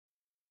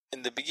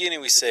In the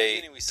beginning, we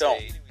say,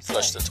 don't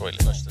flush the toilet.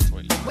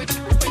 Where you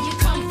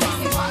come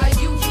from? Why are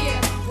you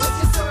here? What's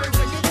the story?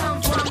 Where you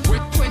come from?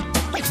 Where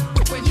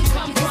you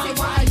come from?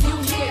 Why are you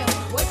here?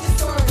 What's the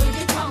story? Where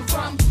you come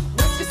from?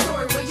 What's the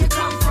story? Where you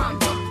come from?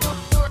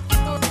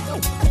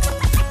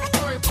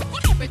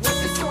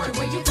 What's the story?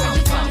 Where you come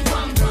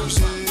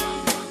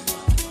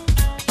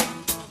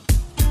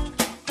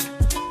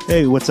from?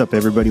 Hey, what's up,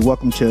 everybody?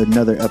 Welcome to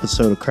another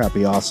episode of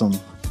Crappy Awesome.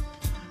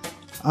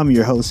 I'm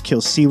your host,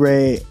 Kill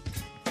C-Ray.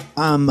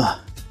 I'm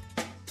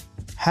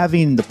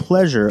having the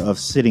pleasure of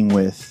sitting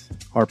with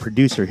our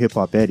producer, Hip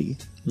Hop Eddie.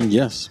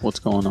 Yes, what's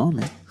going on,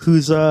 man?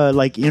 Who's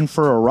like in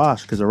for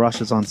Arash because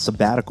Arash is on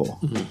sabbatical.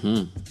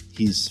 Mm-hmm.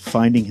 He's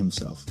finding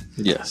himself.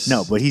 Yes.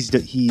 No, but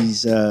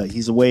he's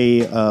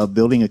away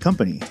building a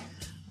company.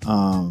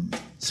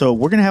 So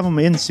we're gonna have him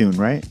in soon,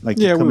 right? Like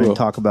Yeah, to come we and will.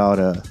 talk about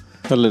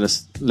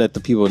Let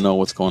the people know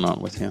what's going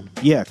on with him.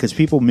 yeah, because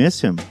people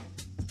miss him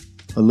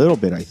a little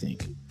bit, I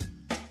think.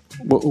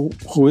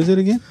 Who is it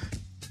again?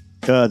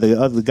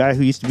 The guy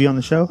who used to be on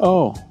the show.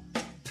 Oh,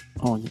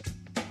 yeah.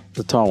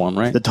 The tall one,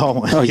 right? The tall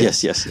one. Oh, Yeah.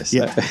 yes.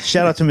 Yeah.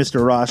 Shout out to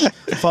Mr. Arash.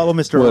 Follow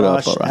Mr. What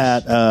up, Arash Arash?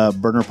 at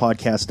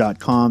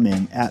burnerpodcast.com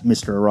and at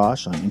Mr.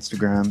 Arash on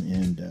Instagram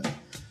and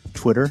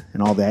Twitter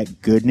and all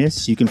that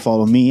goodness. You can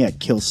follow me at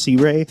Kill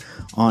C-Ray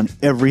on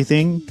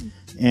everything.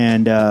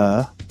 And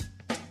Yeah.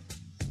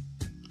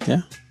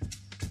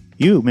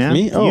 you, man.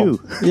 Me? Oh,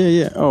 You.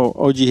 yeah. Oh,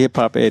 OG Hip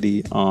Hop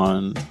Eddie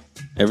on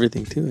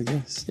everything, too, I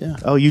guess. Yeah.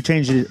 Oh, you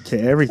changed it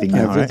to everything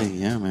now, right? Everything,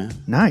 yeah, man.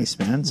 Nice,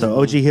 man. So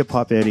OG Hip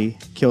Hop Eddie,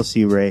 Kill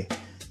C-Ray,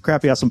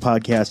 Crappy Awesome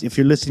Podcast. If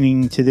you're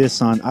listening to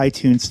this on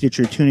iTunes,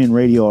 Stitcher, TuneIn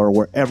Radio, or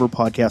wherever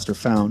podcasts are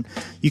found,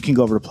 you can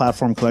go over to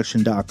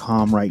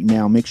platformcollection.com right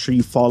now. Make sure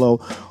you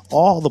follow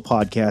all the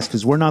podcasts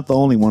because we're not the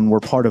only one. We're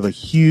part of a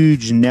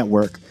huge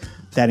network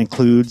that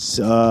includes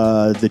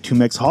the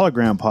 2Mex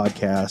Hologram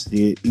podcast.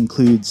 It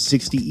includes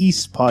 60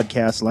 East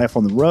podcast, Life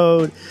on the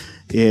Road.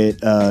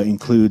 It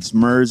includes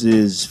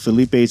Merz's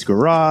Felipe's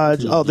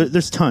Garage. Oh,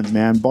 there's tons,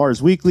 man.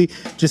 Bars Weekly.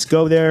 Just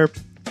go there,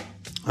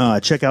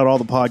 check out all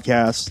the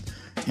podcasts,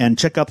 and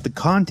check out the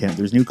content.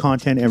 There's new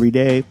content every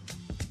day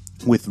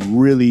with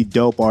really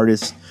dope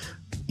artists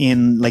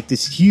in like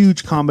this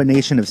huge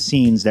combination of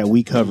scenes that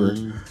we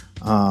cover,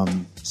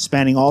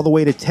 spanning all the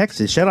way to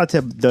Texas. Shout out to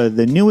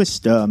the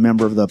newest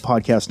member of the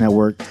podcast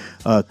network,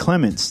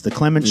 Clements, the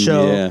Clements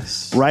Show,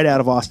 Yes. right out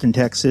of Austin,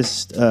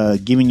 Texas,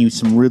 giving you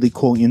some really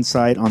cool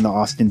insight on the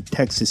Austin,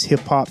 Texas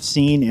hip hop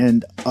scene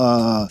and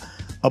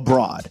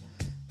abroad.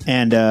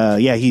 And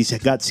yeah, he's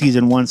got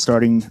season 1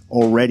 starting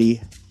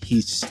already.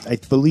 He's, I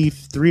believe,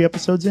 3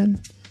 episodes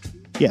in.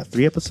 Yeah,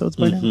 3 episodes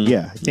by now.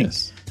 Yeah, I think.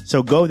 Yes.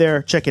 So go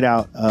there, check it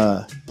out,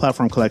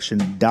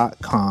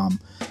 platformcollection.com.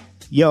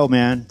 Yo,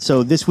 man.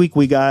 So this week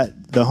we got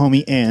the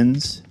homie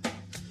Enz.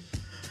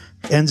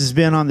 Enz has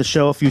been on the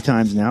show a few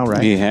times now,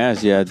 right? He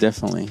has, yeah,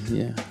 definitely.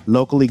 Yeah.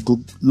 Locally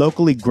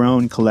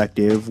grown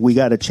collective. We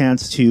got a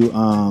chance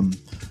to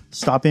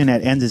stop in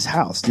at Enz's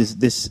house.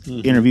 This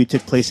interview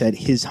took place at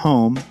his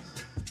home.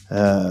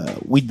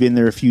 We'd been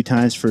there a few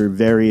times for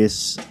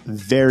various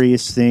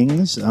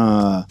things.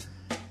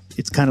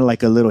 It's kind of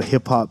like a little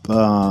hip hop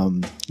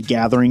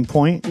gathering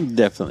point.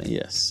 Definitely,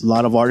 yes. A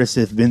lot of artists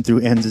have been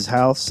through Enz's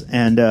house,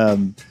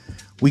 and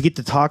we get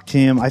to talk to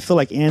him. I feel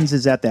like Enz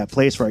is at that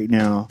place right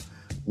now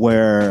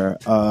where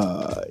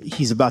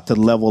he's about to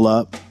level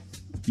up,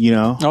 you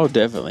know? Oh,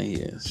 definitely, he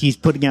is. He's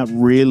putting out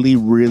really,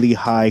 really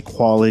high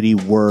quality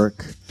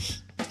work.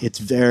 It's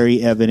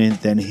very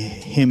evident that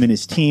him and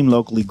his team,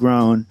 Locally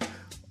Grown,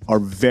 are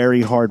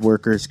very hard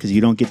workers because you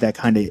don't get that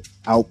kind of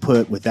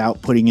output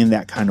without putting in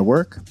that kind of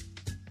work.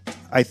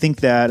 I think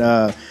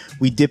that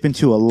we dip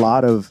into a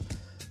lot of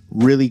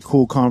really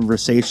cool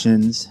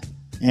conversations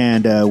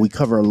and we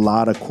cover a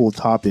lot of cool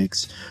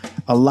topics.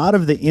 A lot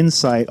of the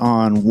insight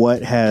on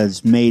what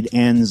has made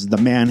Enz the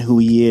man who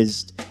he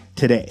is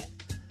today.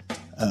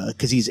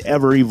 Because he's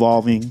ever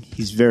evolving.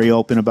 He's very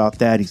open about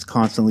that. He's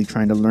constantly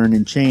trying to learn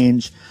and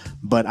change.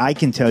 But I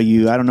can tell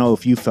you, I don't know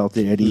if you felt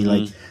it, Eddie,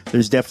 like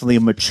there's definitely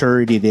a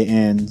maturity to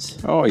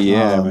Enz. Oh,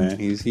 yeah, man.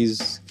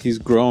 He's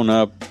grown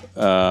up.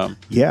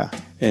 Yeah.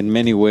 In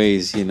many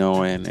ways, you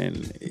know,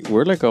 and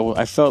we're like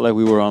I felt like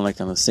we were on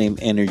the same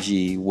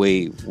energy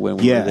wave when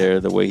we were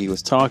there. The way he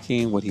was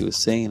talking, what he was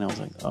saying, I was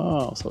like,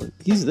 oh, so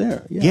he's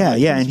there. Yeah.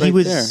 And he's he right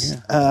was,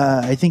 there,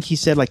 yeah. I think he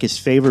said like his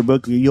favorite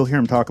book. You'll hear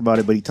him talk about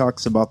it, but he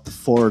talks about the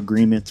 4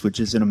 Agreements,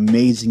 which is an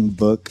amazing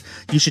book.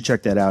 You should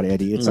check that out,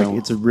 Eddie. It's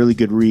it's a really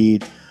good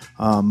read,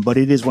 but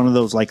it is one of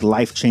those like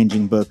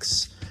life-changing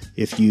books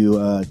if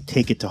you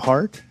take it to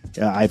heart.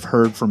 I've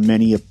heard from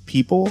many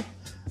people.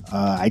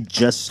 I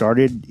just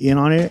started in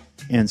on it,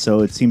 and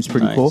so it seems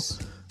pretty cool.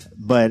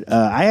 But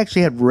I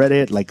actually had read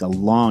it like a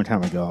long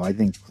time ago. I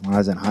think when I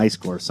was in high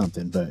school or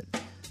something. But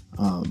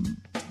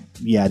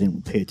yeah, I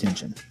didn't pay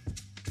attention.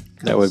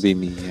 That would be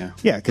me, yeah.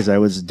 Yeah, because I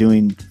was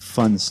doing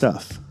fun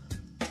stuff.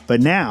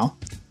 But now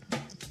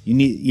you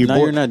need.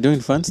 You're not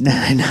doing fun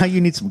stuff. Now you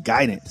need some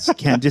guidance. You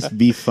can't just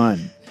be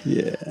fun.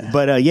 Yeah.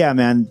 But yeah,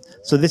 man.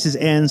 So this is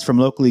Ends from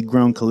Locally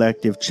Grown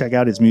Collective. Check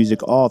out his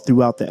music all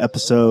throughout the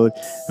episode.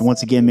 And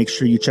once again, make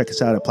sure you check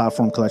us out at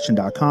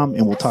platformcollection.com,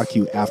 and we'll talk to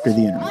you after the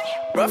interview.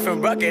 Rough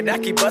and rugged, I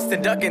keep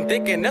busting, ducking,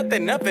 thinking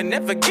nothing of it,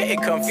 never getting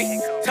comfy.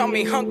 Tell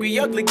me hungry,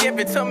 ugly, give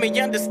it to me,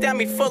 understand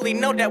me fully,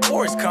 know that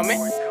war's coming.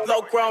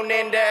 Low grown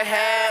in the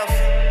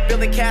house,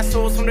 building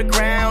castles from the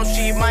ground.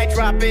 She might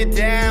drop it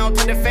down,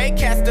 to the fake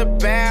cast a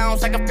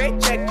bounce. Like a fake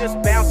check,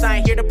 just bounce, I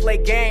ain't here to play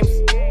games.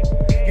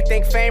 You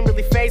think fame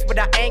really fades, but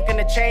I ain't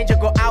gonna change or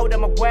go out of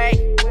my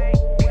way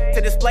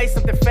to display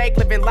something fake,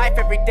 living life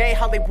every day,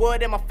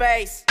 Hollywood in my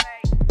face.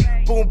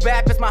 Boom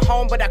bap is my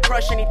home, but I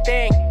crush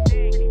anything.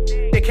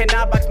 They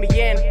cannot box me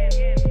in.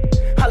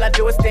 All I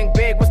do is think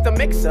big. What's the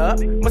mix up?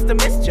 Must have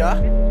missed ya.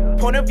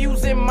 Point of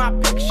views in my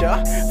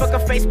picture. Fuck a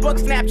Facebook,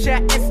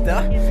 Snapchat,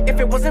 Insta. If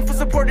it wasn't for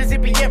supporters,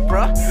 it'd be it,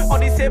 bruh. All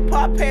these hip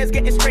hop heads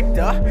getting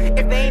stricter.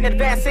 If they ain't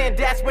advancing,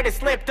 that's where they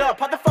slipped up.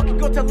 How the fuck you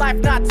go to life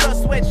not to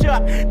switch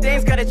up?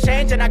 Things gotta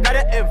change and I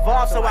gotta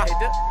evolve, so I hit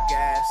the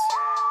gas,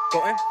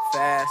 going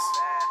fast.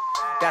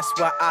 That's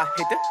why I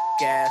hit the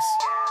gas,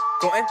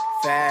 going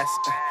fast.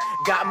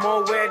 Got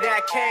more where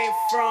that came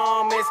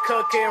from, it's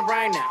cooking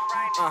right now.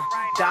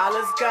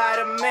 Dollars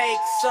gotta make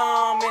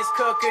some, it's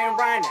cooking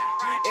right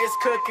now. It's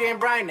cooking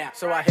right now.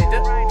 So I hit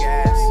the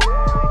gas,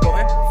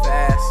 going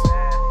fast.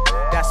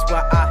 That's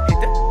why I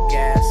hit the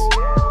gas,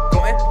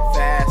 going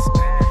fast.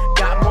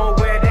 Got more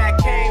where that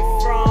came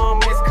from,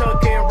 it's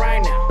cooking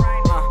right now.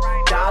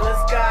 Dollars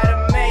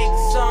gotta make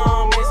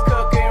some, it's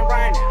cooking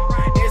right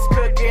now. It's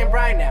cooking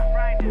right now.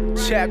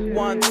 Check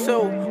 1,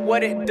 2,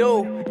 what it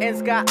do?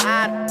 Ends got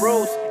odd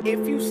rules.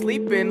 If you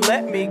sleeping,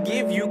 let me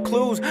give you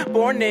clues.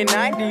 Born in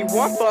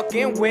 91,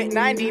 fucking with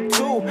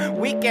 92.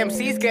 Weak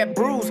MCs get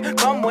bruised.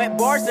 Come wet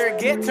bars or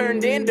get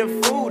turned into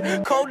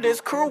food.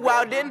 Coldest crew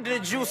out in the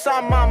juice.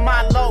 I'm on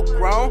my low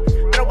grown.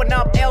 Throwing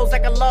up L's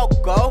like a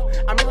logo.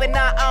 I'm really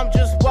not, I'm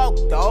just woke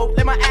though.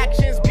 Let my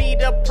actions be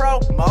the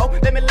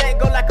promo. Let me let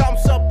go like I'm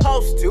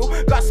supposed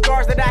to. Got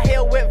scars that I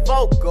heal with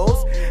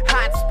vocals.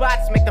 Hot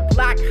spots make the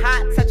block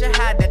hot. Touch it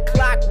how the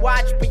clock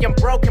watch. Being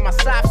broke in my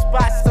soft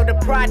spots. So the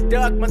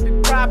product must be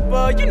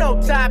proper. You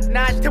know, top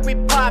notch till we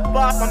pop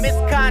off. My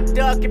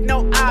misconduct, if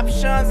no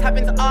options,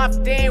 happens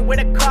often with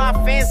the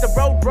coffins. The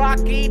road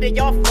rocky, they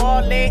all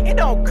falling. It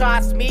don't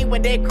cost me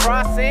when they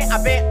crossing.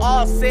 I been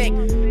all sick.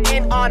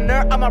 In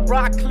honor, I'm a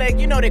rock click.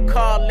 You know they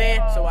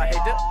callin'. So I hit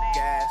the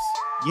gas.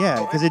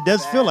 Yeah, because it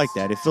does feel like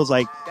that. It feels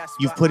like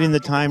you've put in the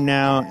time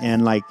now,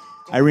 and like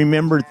I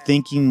remember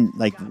thinking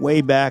like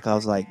way back, I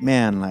was like,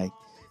 man, like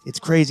it's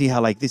crazy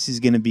how like this is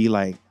gonna be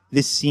like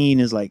this scene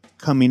is like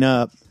coming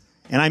up.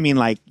 And I mean,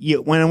 like,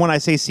 when I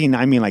say scene,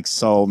 I mean, like,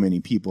 so many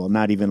people,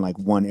 not even, like,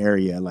 one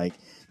area. Like,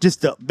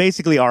 just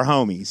basically our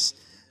homies.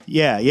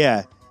 Yeah.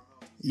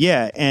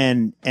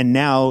 And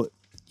now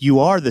you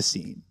are the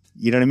scene.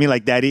 You know what I mean?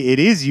 Like, that it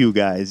is you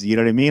guys. You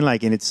know what I mean?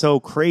 Like, and it's so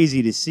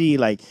crazy to see.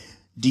 Like,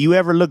 do you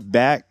ever look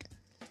back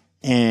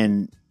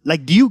and,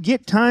 like, do you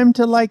get time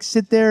to, like,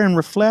 sit there and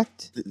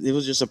reflect? It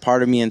was just a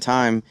part of me in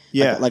time.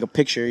 Yeah. Like a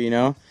picture, you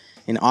know,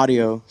 in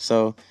audio.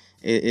 So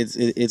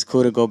it's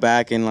cool to go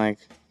back and, like,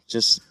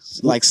 just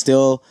like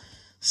still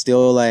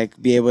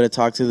like be able to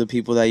talk to the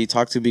people that you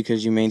talk to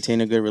because you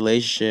maintain a good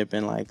relationship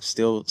and like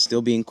still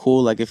being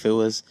cool. Like if it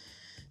was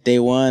day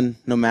one,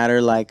 no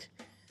matter like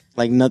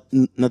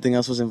nothing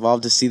else was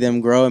involved, to see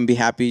them grow and be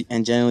happy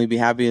and genuinely be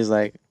happy is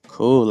like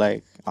cool.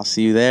 Like I'll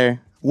see you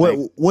there.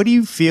 What do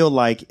you feel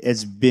like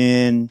has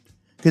been,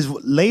 because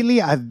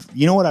lately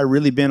you know what I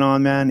really been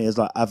on, man, is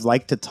I've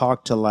liked to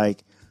talk to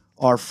like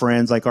our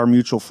friends, like our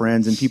mutual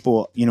friends and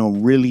people, you know,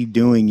 really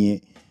doing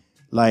it.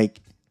 Like,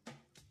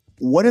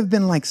 what have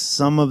been like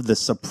some of the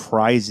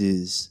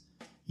surprises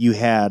you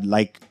had,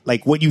 like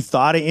what you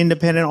thought an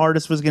independent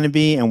artist was going to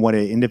be and what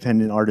an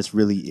independent artist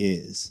really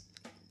is?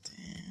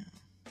 Damn,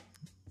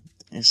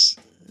 it's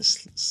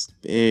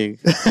big.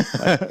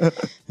 Like,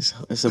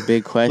 it's a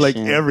big question. Like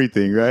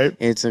everything, right?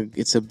 It's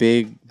a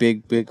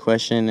big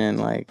question, and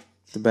like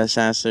the best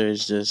answer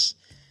is just,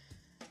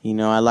 you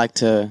know, I like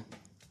to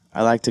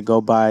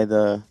go by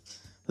the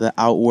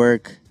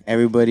outwork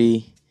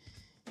everybody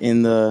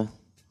in the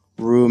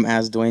room,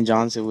 as Dwayne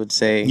Johnson would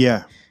say.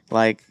 Yeah,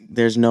 like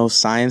there's no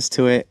science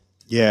to it.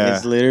 Yeah,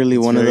 it's literally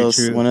one of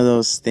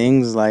those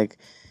things, like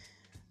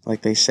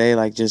they say,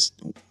 like just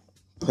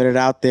put it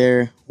out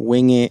there,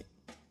 wing it,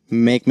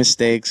 make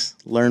mistakes,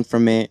 learn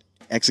from it,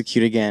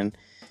 execute again.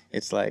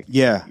 It's like,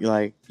 yeah,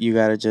 like you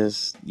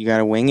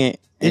gotta wing it,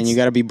 and you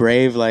gotta be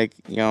brave. Like,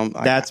 you know,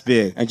 like, that's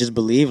big. I just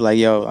believe, like,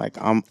 yo, like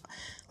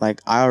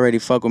I already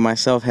fuck with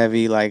myself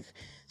heavy, like,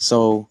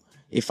 so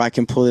if I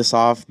can pull this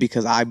off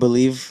because I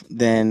believe,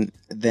 then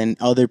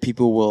other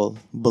people will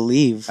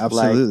believe.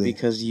 Absolutely. Like,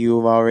 because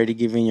you've already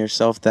given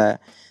yourself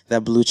that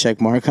blue check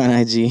mark on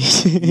IG.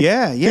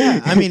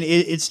 Yeah. I mean,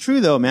 it's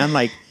true though, man.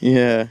 Like,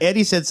 yeah.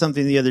 Eddie said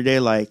something the other day,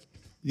 like,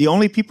 the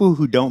only people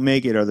who don't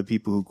make it are the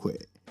people who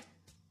quit.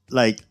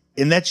 Like,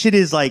 and that shit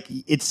is like,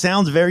 it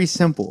sounds very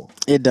simple.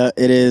 It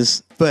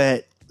is.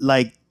 But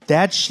like,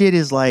 that shit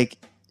is like,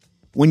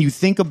 when you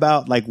think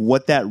about like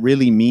what that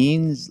really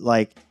means,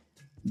 like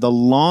the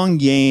long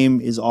game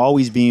is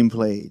always being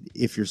played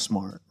if you're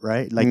smart,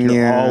 right? Like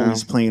you're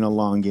always playing a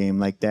long game.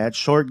 Like that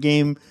short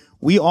game,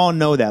 we all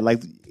know that.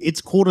 Like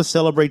it's cool to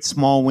celebrate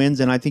small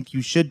wins, and I think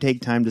you should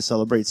take time to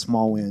celebrate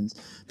small wins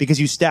because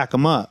you stack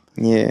them up.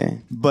 Yeah.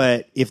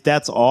 But if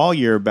that's all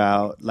you're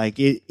about, like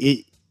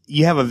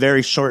you have a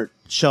very short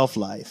shelf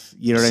life.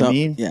 You know what I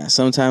mean? Yeah.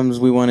 Sometimes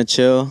we want to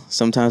chill.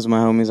 Sometimes my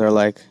homies are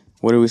like,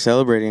 "What are we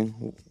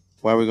celebrating?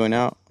 Why are we going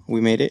out?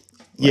 We made it."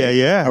 Like,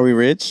 yeah. Are we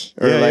rich?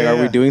 Or are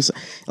we doing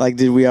like,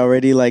 did we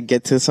already like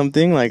get to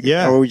something? Like, or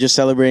are we just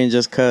celebrating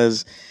just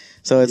cause?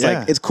 So it's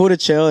like, it's cool to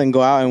chill and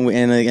go out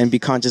and be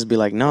conscious, be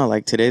like, no,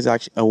 like today's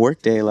actually a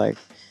work day. Like,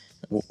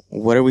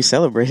 what are we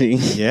celebrating?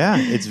 Yeah,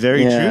 it's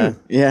very true.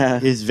 Yeah.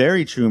 It's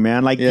very true,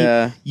 man. Like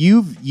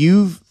you've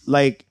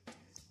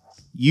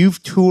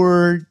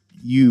toured,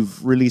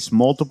 you've released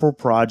multiple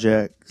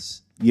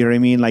projects. You know what I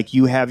mean? Like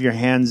you have your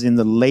hands in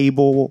the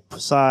label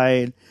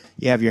side.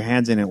 You have your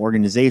hands in an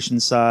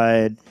organization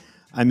side.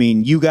 I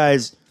mean, you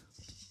guys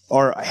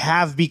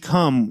have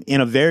become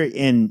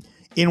in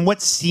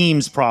what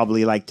seems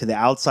probably like to the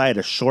outside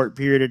a short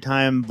period of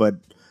time, but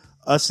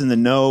us in the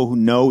know who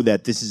know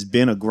that this has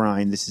been a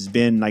grind. This has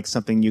been like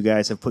something you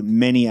guys have put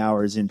many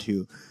hours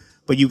into,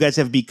 but you guys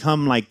have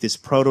become like this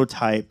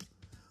prototype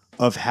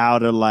of how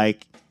to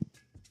like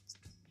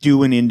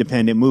do an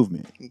independent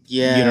movement.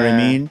 Yeah. You know what I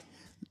mean?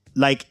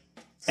 Like,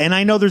 and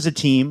I know there's a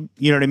team,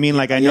 you know what I mean?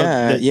 Like I know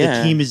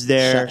the team is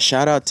there.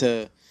 Shout out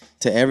to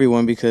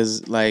everyone,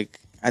 because like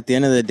at the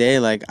end of the day,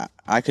 like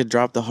I could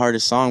drop the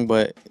hardest song,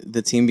 but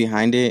the team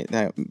behind it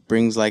that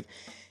brings like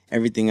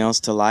everything else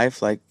to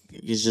life, like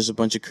it's just a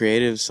bunch of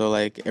creatives. So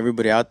like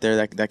everybody out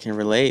there that can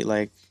relate,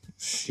 like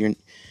you're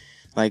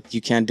like, you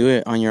can't do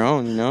it on your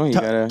own, you know? You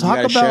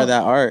gotta share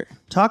that art.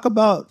 Talk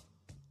about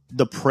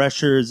the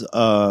pressures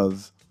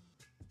of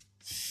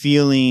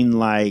feeling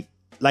like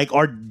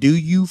do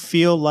you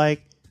feel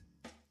like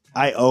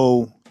I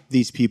owe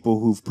these people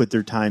who've put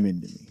their time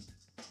into me?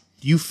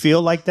 Do you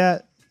feel like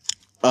that?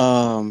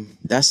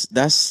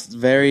 That's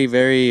very,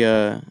 very,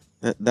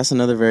 that's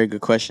another very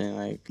good question.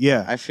 Like,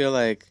 yeah, I feel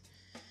like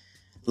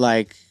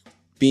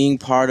being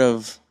part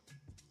of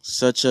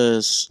such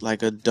a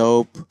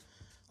dope,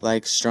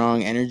 like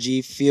strong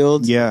energy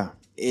field. Yeah.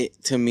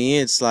 To me,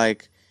 it's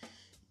like,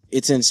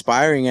 it's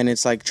inspiring, and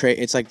it's like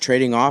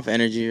trading off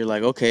energy. You're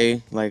like,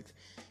 okay, like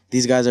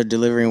these guys are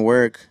delivering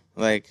work,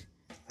 like,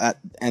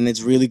 and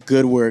it's really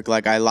good work.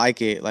 Like I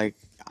like it. Like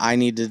I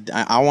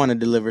want to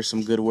deliver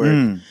some good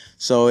work.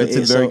 So it's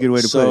a very good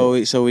way to put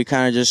it. So we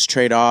kind of just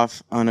trade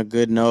off on a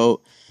good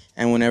note.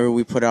 And whenever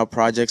we put out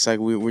projects, like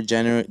we're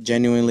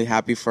genuinely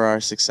happy for our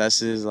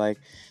successes. Like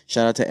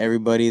shout out to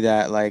everybody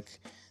that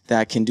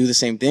can do the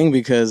same thing,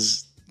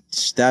 because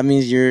that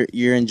means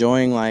you're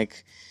enjoying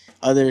like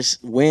others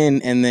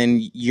win, and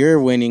then you're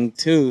winning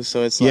too.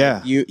 So it's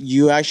like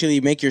you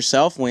actually make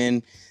yourself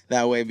win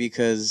that way,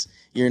 because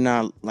you're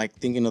not like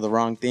thinking of the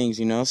wrong things,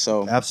 you know?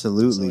 So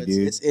absolutely,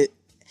 dude.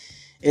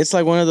 It's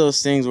like one of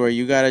those things where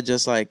you gotta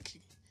just like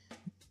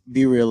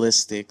be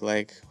realistic.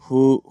 Like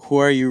who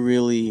are you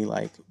really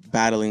like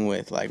battling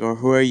with? Like, or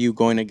who are you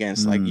going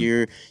against? Like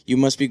you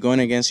must be going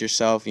against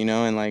yourself, you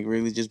know, and like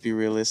really just be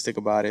realistic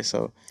about it.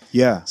 So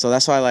yeah. So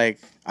that's why like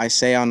I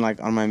say on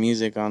my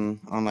music on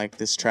like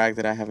this track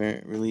that I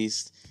haven't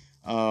released,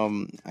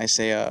 I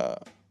say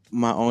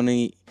my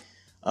only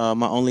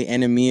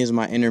enemy is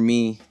my inner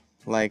me.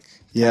 Like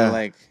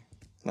like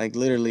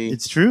literally.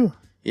 It's true.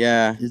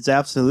 Yeah. It's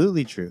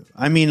absolutely true.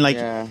 I mean, like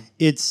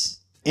it's,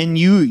 and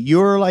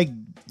you're like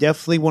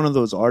definitely one of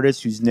those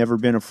artists who's never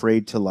been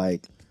afraid to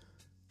like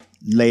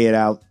lay it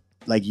out.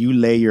 Like you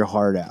lay your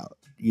heart out.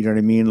 You know what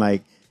I mean?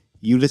 Like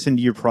you listen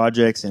to your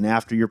projects, and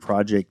after your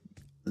project,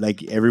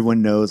 like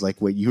everyone knows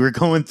like what you were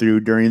going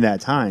through during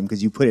that time,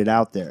 because you put it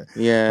out there.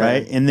 Yeah.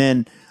 Right. And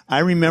then I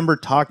remember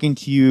talking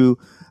to you.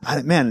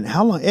 Man,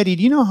 how long, Eddie?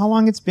 Do you know how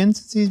long it's been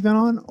since he's been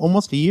on?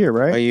 Almost a year,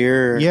 right? A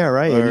year. Yeah,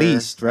 right. At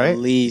least, right? At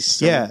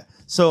least. Yeah.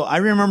 So I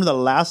remember the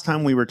last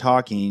time we were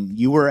talking,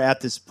 you were at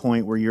this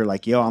point where you're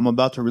like, yo, I'm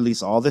about to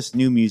release all this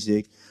new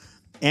music.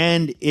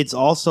 And it's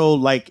also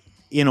like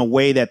in a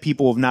way that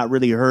people have not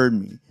really heard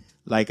me.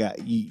 Like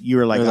you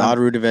were like, the Odd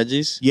Root of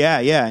Veggies?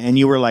 Yeah. And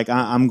you were like,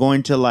 I'm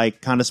going to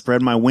like kind of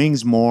spread my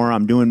wings more.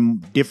 I'm doing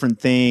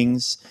different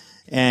things.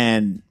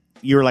 And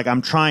you were like,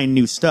 I'm trying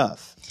new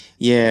stuff.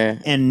 Yeah.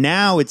 And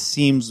now it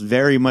seems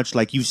very much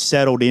like you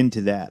settled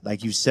into that.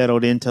 Like you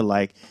settled into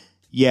like,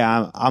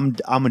 yeah, I'm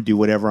gonna do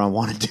whatever I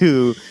want to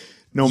do,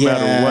 no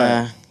matter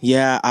what.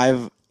 Yeah,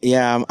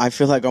 I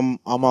feel like I'm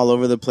all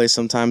over the place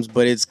sometimes,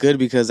 but it's good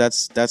because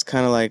that's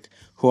kind of like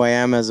who I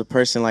am as a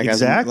person. Like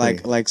exactly.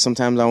 Like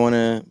sometimes I want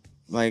to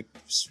like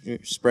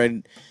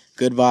spread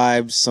good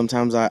vibes.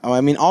 Sometimes I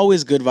mean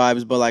always good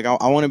vibes, but like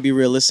I want to be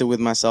realistic with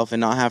myself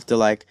and not have to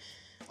like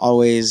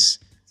always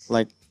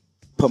like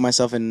put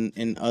myself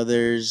in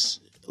others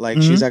like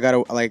shoes. I gotta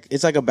like,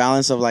 it's like a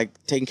balance of like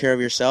taking care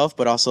of yourself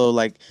but also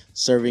like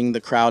serving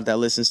the crowd that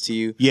listens to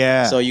you.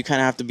 Yeah, so you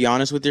kind of have to be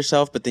honest with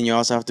yourself, but then you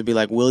also have to be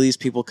like, will these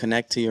people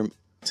connect to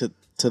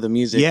to the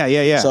music.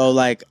 Yeah. So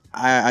like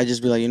I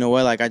just be like, you know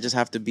what, like I just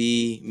have to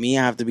be me.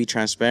 I have to be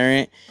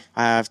transparent.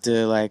 I have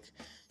to like,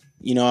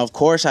 you know, of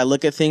course I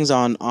look at things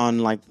on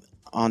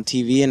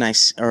TV and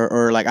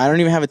or like I don't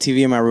even have a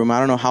TV in my room. I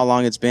don't know how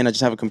long it's been. I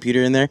just have a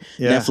computer in there,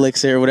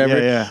 Netflix or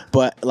whatever. Yeah.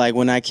 But like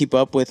when I keep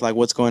up with like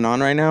what's going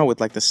on right now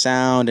with like the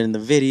sound and the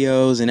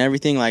videos and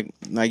everything, like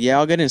yeah,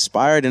 I'll get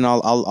inspired and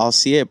I'll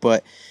see it.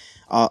 But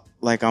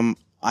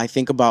I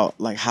think about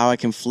like how I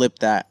can flip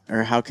that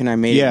or how can I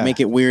make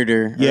it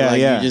weirder. Yeah, or,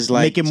 like, yeah. You just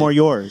like make it more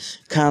yours.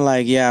 Kind of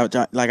like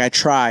like I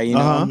try, you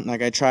know,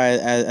 like I try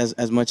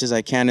as much as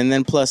I can, and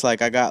then plus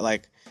like I got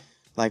like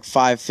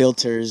 5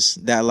 filters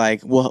that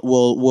like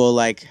will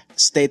like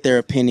state their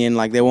opinion.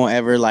 Like they won't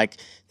ever like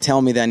tell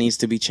me that needs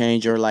to be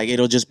changed, or like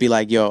it'll just be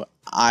like, yo,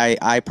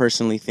 I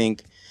personally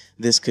think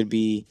this could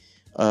be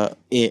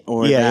it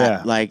or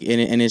that. Like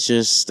and it's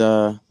just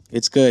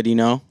it's good, you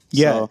know.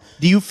 Yeah. So,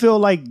 do you feel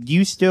like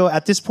you still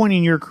at this point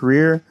in your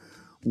career,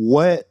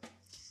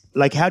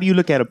 how do you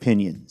look at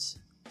opinions?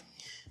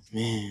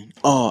 man,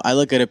 I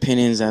look at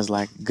opinions as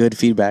like good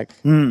feedback.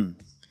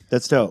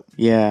 That's dope.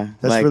 Yeah,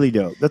 That's like, really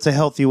dope. That's a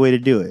healthy way to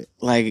do it.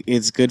 like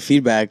it's good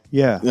feedback.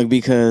 Yeah. Like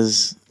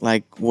because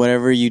like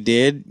whatever you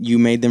did, you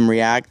made them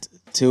react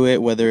to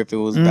it, whether if it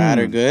was bad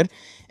or good,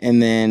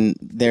 and then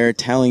they're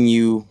telling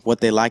you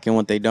what they like and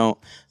what they don't.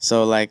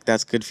 So like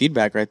that's good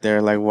feedback right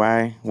there. Like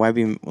why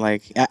be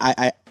like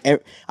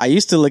I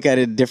used to look at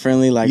it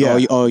differently. Like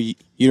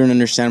you don't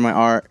understand my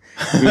art.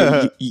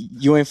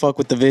 You ain't fuck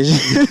with the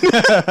vision.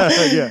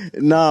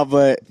 No,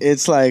 but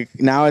it's like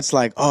now it's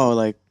like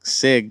like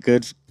sick,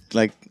 good.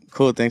 Like,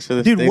 cool, thanks for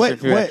the dude.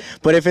 What?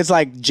 But if it's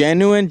like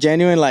genuine,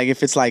 like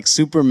if it's like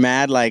super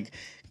mad, like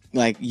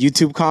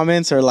YouTube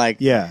comments or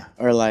like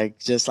or like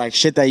just like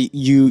shit that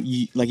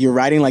you like you're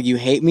writing like you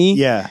hate me.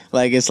 Yeah.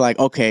 Like it's like,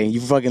 okay,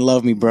 you fucking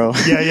love me, bro.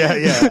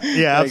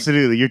 Yeah,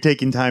 absolutely. You're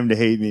taking time to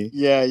hate me.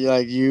 Yeah, you're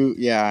like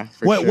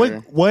for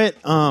sure. What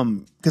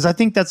because I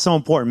think that's so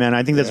important, man.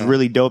 I think that's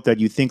really dope that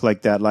you think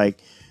like that. Like,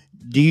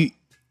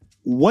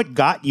 what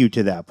got you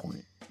to that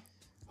point?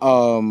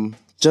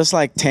 Just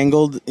like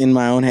tangled in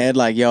my own head,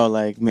 like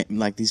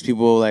like these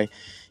people, like,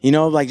 you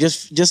know, like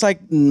just like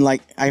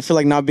I feel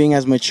like not being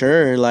as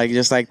mature, like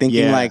just like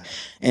thinking like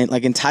and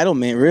like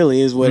entitlement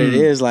really is what it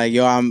is. Like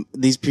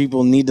these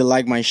people need to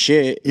like my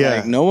shit. Yeah.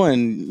 Like no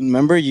one,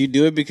 remember, you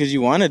do it because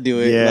you want to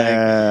do it.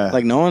 Yeah.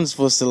 Like no one's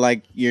supposed to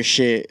like your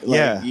shit.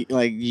 Like,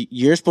 Yeah.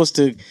 You're supposed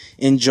to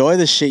enjoy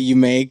the shit you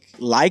make,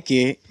 like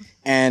it,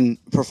 and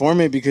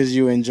perform it because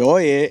you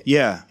enjoy it.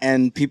 Yeah.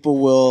 And people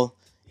will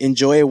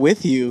enjoy it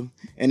with you.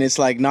 And it's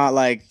like not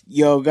like,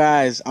 yo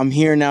guys, I'm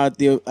here now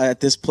at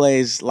this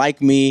place,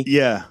 like me.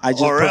 Yeah. I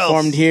just Or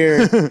performed else.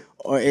 here.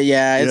 Or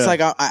it's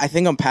like I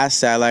think I'm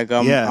past that. Like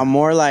I'm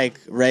more like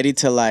ready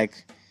to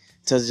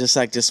just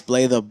like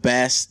display the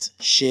best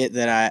shit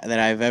that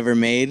I've ever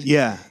made.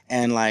 Yeah.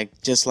 And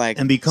like just like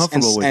And be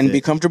comfortable with and it.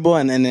 be comfortable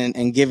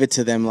and give it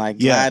to them like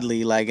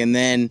gladly, like, and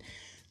then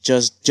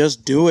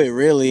just do it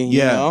really,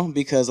 you know,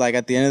 because like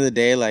at the end of the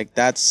day, like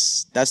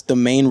that's the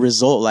main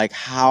result. Like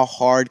how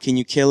hard can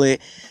you kill it?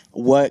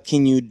 What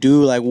can you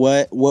do? Like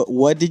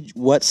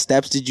what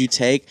steps did you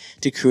take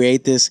to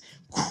create this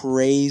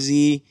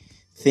crazy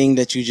thing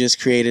that you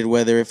just created?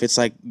 Whether if it's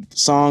like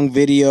song,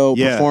 video,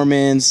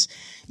 performance,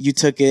 you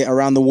took it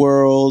around the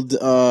world,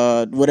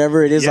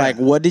 whatever it is. Like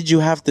what did you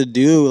have to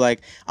do? Like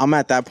I'm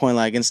at that point,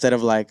 like instead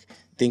of like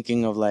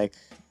thinking of like,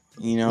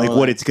 you know, like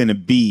what it's gonna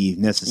be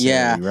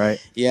necessarily,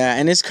 right? Yeah,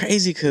 and it's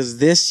crazy because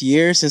this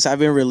year, since I've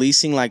been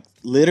releasing, like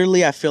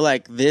literally, I feel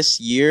like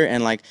this year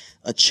and like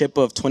a chip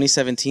of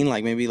 2017,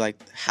 like maybe like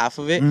half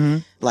of it,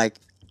 like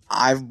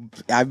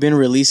I've been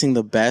releasing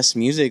the best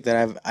music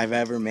that I've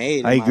ever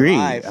made. I agree.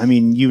 I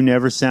mean, you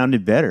never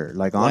sounded better.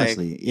 Like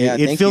honestly,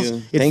 it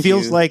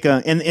feels like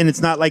and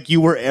it's not like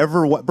you were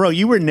ever bro.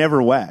 You were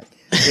never whack.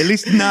 At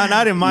least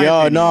not in my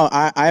opinion. No,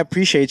 I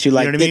appreciate you.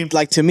 Like, you know what I mean?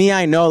 Like to me,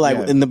 I know,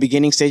 like in the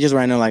beginning stages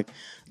where I know, like,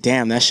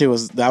 damn, that shit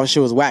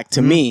was whack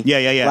to me.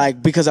 Yeah.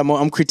 Like because I'm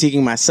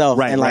critiquing myself,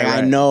 Right, and like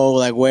right. I know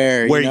like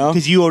where you know,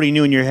 because you already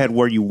knew in your head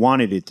where you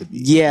wanted it to be.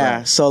 Yeah,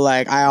 Right. so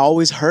like I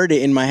always heard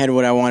it in my head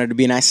what I wanted to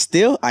be, and I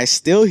still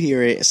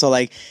hear it. So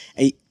like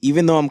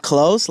even though I'm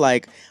close,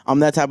 like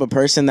I'm that type of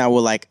person that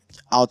will like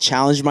I'll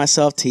challenge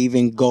myself to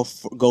even go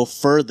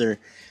further.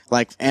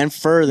 Like and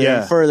further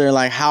and further,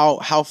 like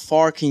how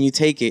far can you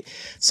take it?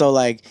 So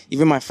like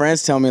even my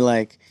friends tell me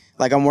like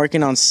I'm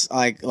working on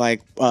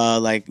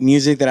like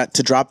music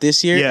to drop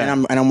this year,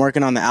 and I'm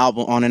working on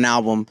an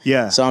album.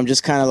 Yeah. So I'm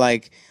just kind of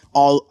like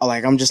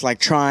I'm just like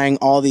trying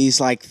all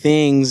these like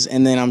things,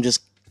 and then I'm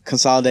just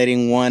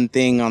consolidating one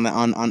thing on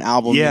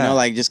album. You know,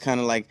 like just kind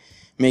of like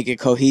make it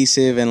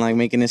cohesive and like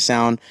making it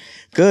sound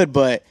good.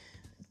 But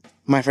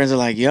my friends are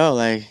like, yo,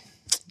 like,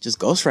 just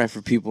ghostwrite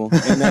for people.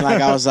 And then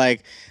like I was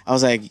like,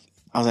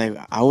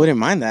 I wouldn't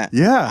mind that.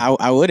 Yeah.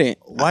 I wouldn't.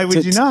 Why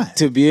would you not?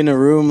 To be in a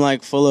room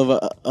like full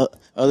of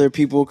other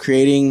people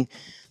creating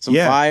some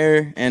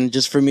fire, and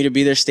just for me to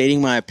be there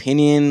stating my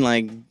opinion,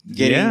 like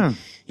getting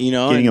you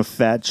know, Getting and a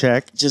fat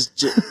check. just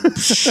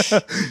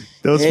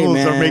Those Hey, fools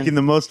are man. making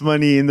the most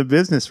money in the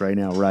business right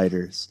now,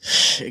 writers.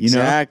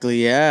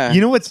 exactly, yeah.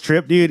 You know what's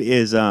trip, dude,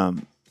 is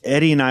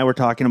Eddie and I were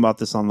talking about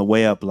this on the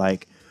way up.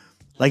 Like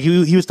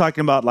he was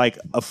talking about like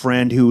a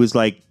friend who was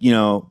like, you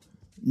know,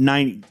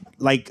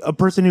 like a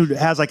person who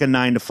has like a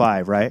 9 to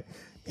 5, right?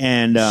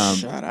 And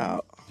Shout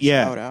out.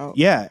 yeah, Shout out.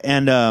 yeah,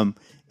 and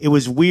it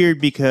was weird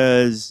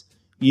because,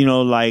 you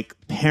know, like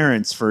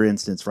parents, for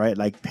instance, right?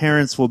 Like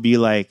parents will be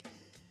like,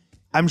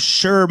 I'm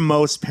sure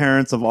most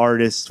parents of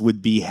artists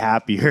would be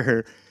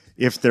happier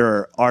if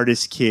their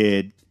artist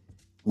kid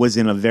was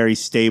in a very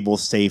stable,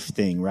 safe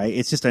thing, right?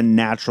 It's just a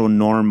natural,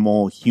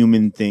 normal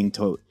human thing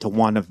to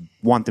want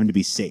them to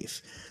be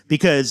safe,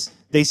 because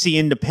they see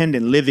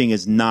independent living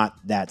as not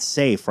that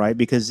safe, right?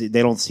 Because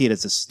they don't see it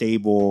as a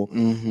stable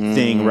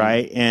thing,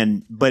 right?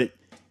 But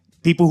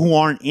people who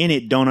aren't in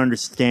it don't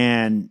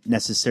understand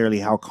necessarily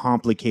how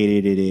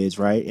complicated it is,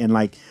 right? And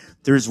like,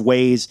 there's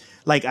ways,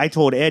 like I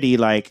told Eddie,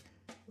 like,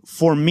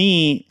 for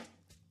me,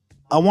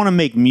 I want to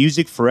make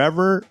music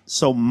forever.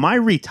 So my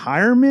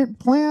retirement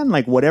plan,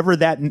 like whatever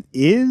that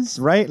is,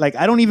 right? Like,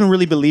 I don't even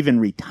really believe in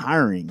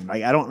retiring.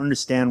 Like, I don't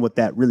understand what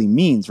that really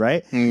means,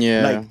 right?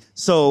 Yeah. Like,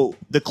 so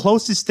the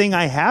closest thing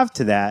I have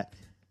to that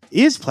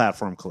is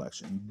Platform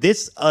Collection.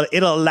 This,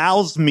 it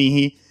allows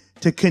me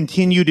to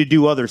continue to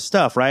do other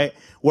stuff, right?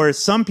 Whereas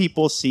some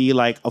people see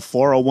like a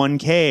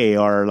 401k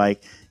or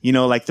like, you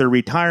know, like their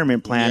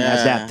retirement plan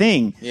as that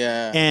thing.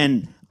 Yeah.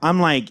 And I'm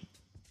like,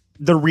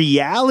 the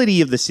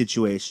reality of the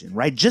situation,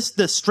 right? Just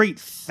the straight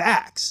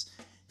facts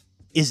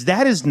is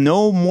that is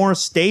no more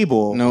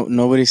stable. No,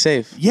 nobody's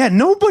safe. Yeah,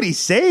 nobody's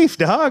safe,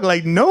 dog.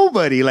 Like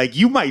nobody. Like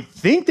you might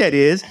think that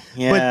is, but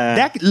Yeah.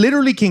 that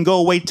literally can go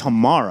away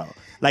tomorrow.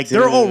 Like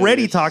they're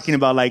already talking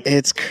about like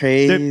It's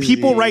crazy. the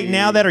people right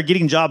now that are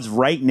getting jobs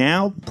right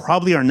now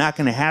probably are not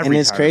going to have. And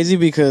it's crazy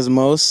because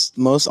most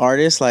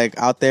artists like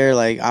out there,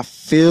 like I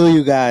feel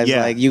you guys,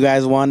 Yeah. like you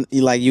guys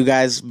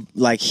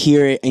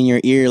hear it in your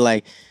ear,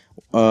 like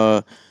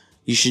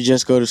you should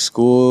just go to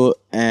school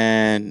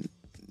and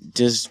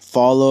just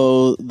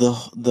follow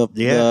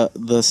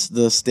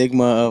the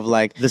stigma of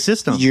like The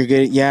system. You're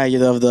getting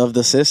you're of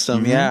the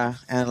system, yeah.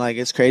 And like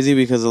it's crazy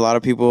because a lot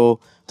of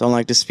people don't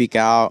like to speak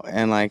out,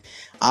 and like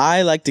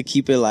I like to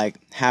keep it like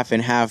half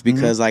and half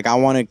because like I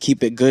want to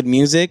keep it good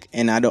music,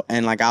 and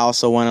I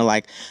also want to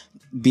like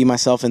be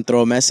myself and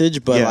throw a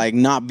message, but like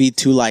not be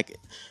too like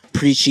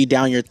preachy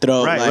down your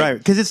throat, Right, like, right.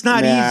 Because it's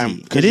not yeah,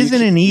 easy. 'cause It you isn't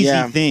can- an easy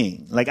yeah.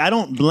 thing. Like I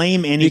don't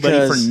blame anybody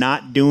Because- for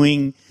not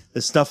doing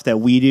the stuff that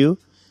we do.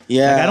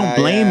 Yeah, Like, I don't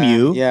blame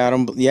you. Yeah, I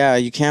don't. Yeah,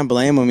 you can't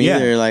blame them Yeah.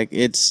 either. Like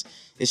it's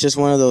just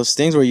one of those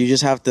things where you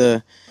just have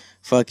to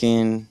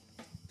fucking.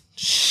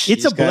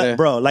 It's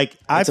bro. Like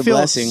I it's a feel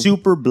blessing.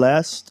 super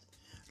blessed.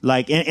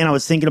 Like, and I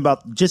was thinking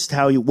about just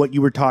what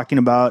you were talking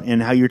about,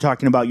 and how you're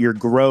talking about your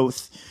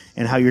growth,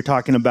 and how you're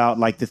talking about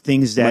like the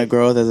things that My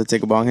growth as I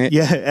take a bong hit.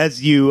 yeah,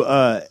 as you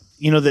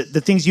you know, the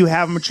things you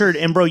have matured,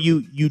 and bro,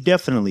 you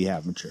definitely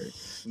have matured.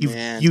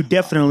 Man. You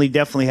definitely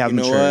have You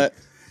know matured. what?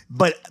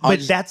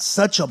 But that's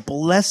such a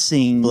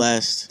blessing.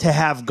 Blessed. To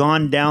have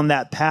gone down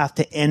that path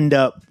to end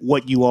up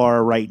what you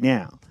are right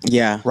now.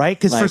 Yeah. Right?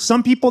 Because for Like,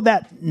 some people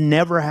that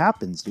never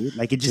happens, dude.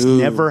 Like it just Dude.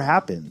 never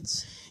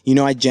happens. you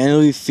know, I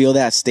genuinely feel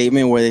that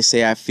statement where they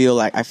say I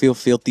feel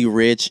filthy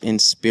rich in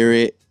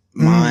spirit,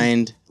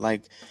 mind,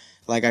 like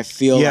I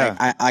feel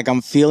Yeah. like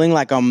I'm feeling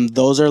like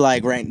those are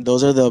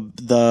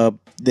the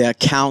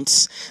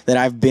accounts that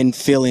I've been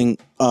feeling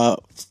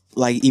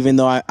like even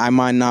though I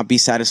might not be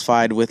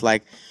satisfied with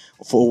like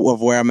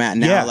of where I'm at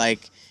now, Yeah.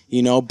 like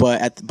you know, but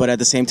at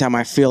the same time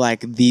I feel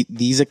like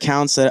these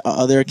accounts that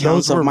other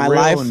accounts Those were of my real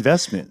life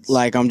investments.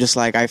 like I'm just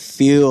like I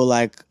feel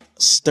like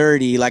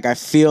sturdy, like I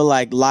feel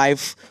like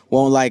life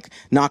won't like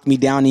knock me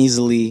down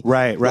easily.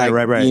 Right. Like,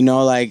 you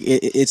know, like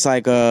it's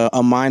like a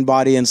mind,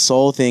 body, and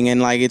soul thing,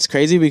 and like it's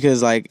crazy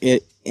because like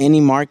any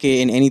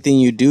market and anything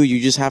you do, you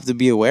just have to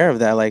be aware of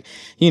that. Like,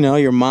 you know,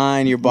 your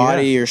mind, your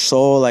body, Yeah. your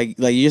soul, like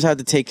you just have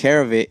to take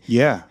care of it.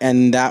 Yeah.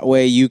 And that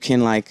way you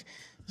can like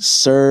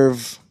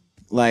serve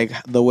like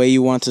the way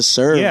you want to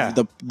serve Yeah.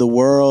 the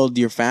world,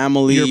 your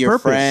family, Your your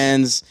purpose.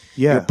 friends,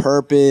 Yeah. your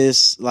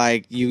purpose.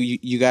 Like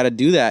you got to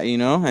do that, you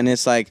know? And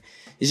it's like,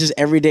 it's just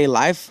everyday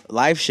life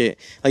shit.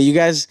 Like you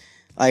guys,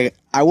 like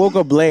I woke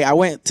up late. I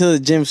went to the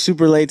gym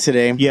super late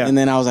today. Yeah. And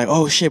then I was like,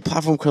 oh shit,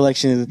 Platform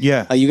Collection.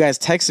 Yeah. Like you guys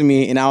texted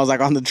me and I was like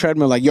on the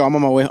treadmill, like, yo, I'm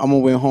on my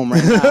way home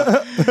right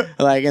now.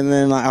 Like, and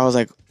then like, I was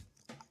like,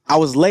 I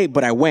was late,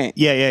 but I went.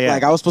 Yeah.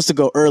 Like I was supposed to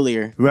go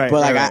earlier. Right,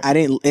 But like right. I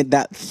didn't.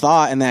 That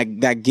thought and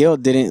that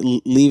guilt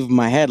didn't leave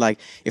my head. Like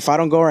if I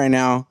don't go right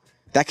now,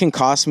 that can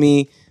cost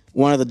me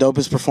one of the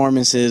dopest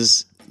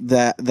performances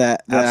that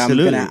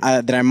Absolutely. I'm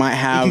gonna that I might It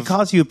have. can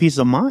cost you a peace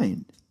of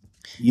mind.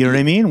 You know what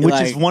I mean? Which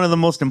is Like- one of the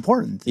most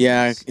important things.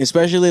 Yeah,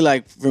 especially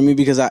like for me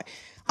because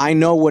I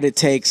know what it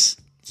takes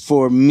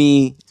for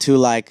me to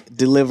like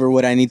deliver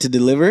what I need to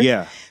deliver.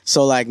 Yeah.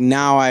 So like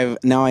now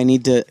I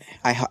need to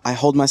I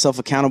hold myself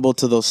accountable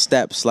to those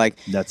steps. Like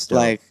That's dope.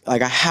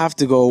 like I have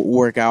to go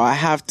work out. I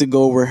have to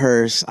go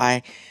rehearse.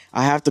 I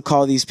have to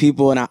call these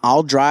people, and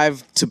I'll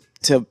drive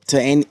to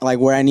any, like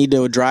where I need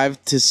to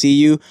drive to see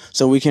you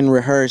so we can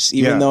rehearse.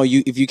 Even Yeah. though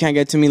if you can't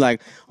get to me,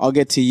 like I'll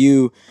get to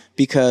you,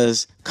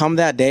 because come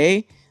that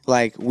day,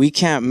 like we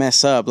can't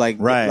mess up. Like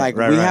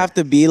we have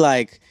to be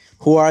like,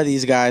 who are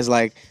these guys?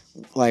 Like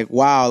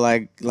wow,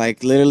 like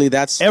literally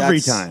that's Every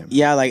time.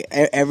 Yeah, like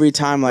every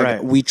time, like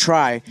Right. we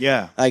try.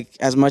 Yeah. Like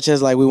as much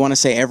as like we want to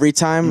say every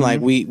time,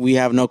 like we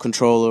have no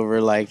control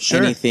over like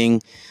Sure.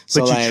 anything.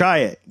 So But you like, try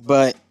it.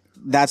 But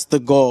that's the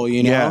goal,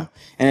 you know? Yeah.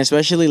 And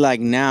especially like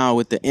now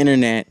with the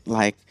internet,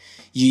 like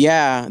the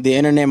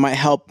internet might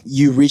help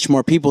you reach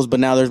more peoples, but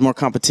now there's more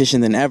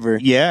competition than ever.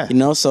 Yeah. You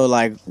know, so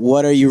like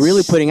what are you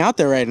really putting out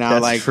there right now?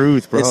 That's like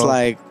truth, bro. It's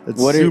like That's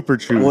what super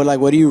true.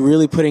 What are you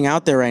really putting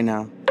out there right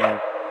now?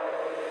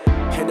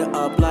 Hit her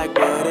up like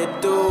what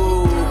it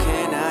do.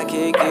 Can I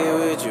kick it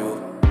with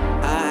you?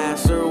 I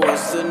asked her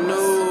what's the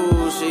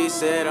news. She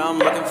said I'm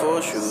looking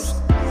for shoes.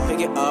 Pick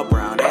it up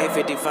around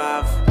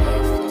 8:55.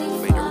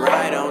 Made it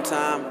right on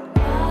time.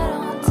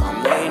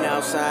 I'm waiting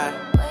outside.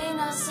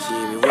 She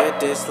hit me with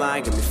this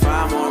line. Give me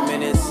 5 more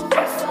minutes.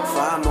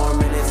 5 more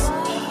minutes.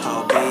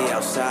 I'll be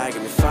outside.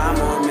 Give me 5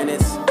 more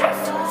minutes.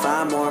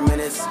 5 more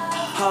minutes.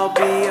 I'll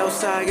be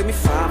outside. Give me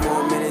 5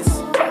 more minutes.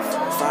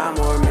 5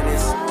 more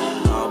minutes.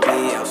 I'll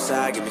be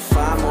outside. Give me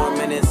 5 more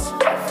minutes.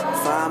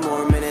 5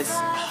 more minutes.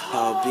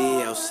 I'll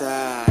be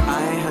outside.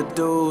 I ain't her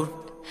dude.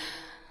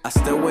 I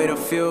still wait a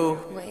few.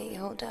 Wait,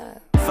 hold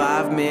up.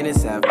 5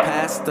 minutes have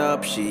passed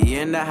up. She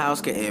in the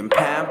house getting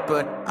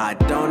pampered. I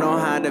don't know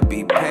how to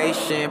be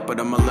patient, but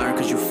I'ma learn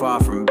cause you far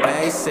from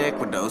basic.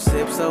 With those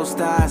hips, those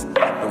thighs,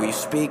 and when you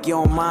speak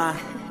your mind,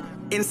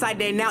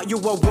 inside and out, you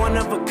are one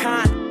of a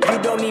kind. You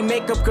don't need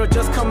makeup, girl,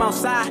 just come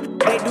outside.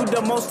 They do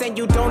the most and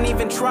you don't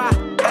even try.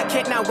 I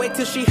cannot wait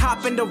till she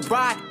hop in the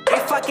ride.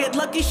 If I get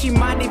lucky, she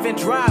might even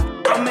drive.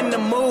 I'm in the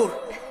mood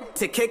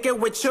to kick it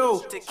with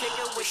you.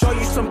 Show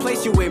you some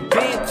place you ain't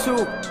been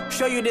to.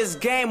 Show you this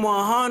game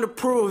 100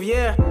 proof,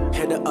 yeah.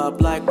 Hit her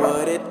up like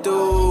what it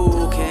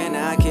do. Can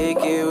I kick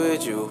it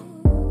with you?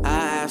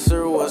 I asked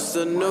her what's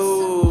the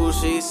news.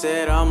 She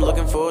said I'm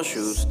looking for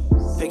shoes.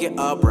 Pick it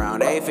up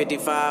around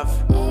 8:55.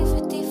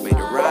 Made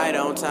it right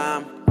on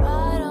time.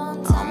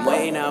 I'm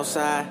waiting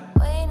outside.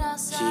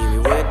 She hit me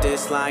with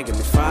this line. Give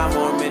me 5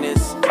 more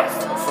minutes.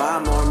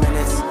 5 more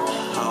minutes.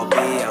 I'll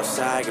be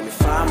outside. Give me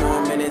 5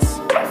 more minutes.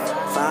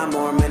 5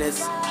 more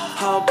minutes.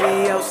 I'll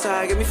be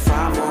outside. Give me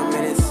 5 more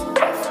minutes.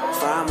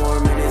 5 more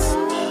minutes.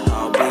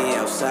 I'll be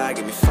outside.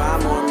 Give me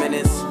 5 more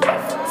minutes.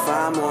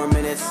 5 more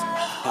minutes.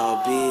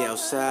 I'll be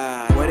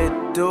outside. What it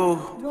do?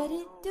 What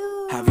it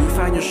do? Have you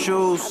found your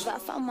shoes? Have I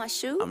found my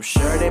shoe? I'm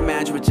sure they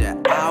match with your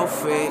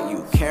outfit.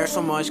 You care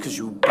so much cause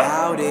you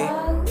bout it.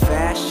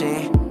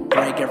 Fashion,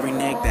 break every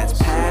neck that's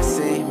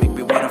passing. Make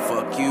me wanna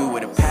fuck you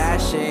with a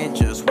passion.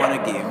 Just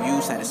wanna give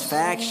you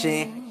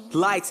satisfaction.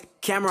 Lights,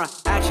 camera,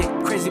 action,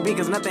 crazy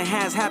because nothing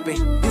has happened.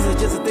 These are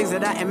just the things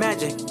that I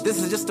imagine.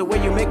 This is just the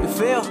way you make me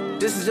feel.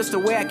 This is just the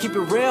way I keep it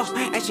real.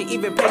 And she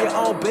even pay your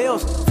own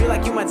bills. Feel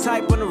like you my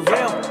type on the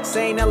real.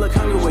 Saying I look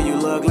hungry when you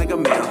look like a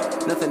meal.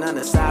 Nothing on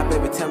the side,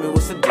 baby, tell me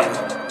what's the deal.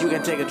 You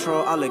can take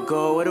control, I'll let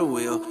go of the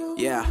wheel.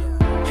 Yeah,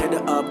 hit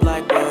her up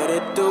like what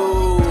it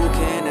do.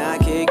 Can I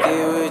kick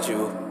it with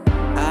you?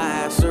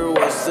 I asked her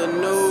what's the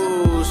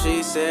news.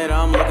 She said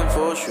I'm looking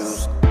for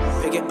shoes.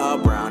 Pick it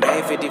up around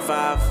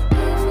 8:55.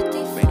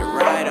 Made it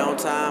right on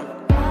time.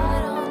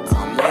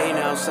 I'm waiting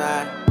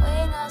outside.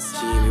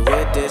 She hit me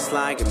with this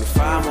line. Give me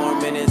 5 more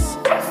minutes.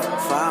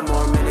 5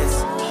 more minutes.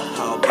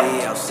 I'll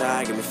be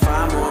outside. Give me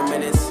 5 more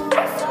minutes.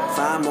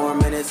 5 more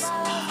minutes.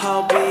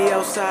 I'll be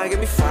outside. Give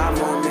me 5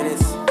 more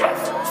minutes.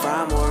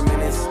 5 more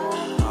minutes.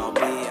 I'll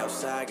be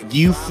outside. Give me Do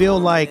you 5 feel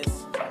more like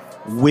minutes.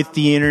 with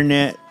the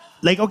internet,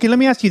 like, okay, let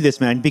me ask you this,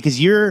 man, because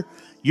you're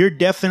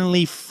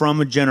definitely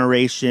from a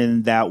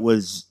generation that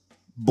was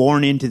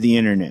born into the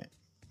internet,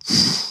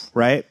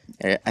 right?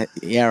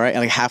 Yeah, right.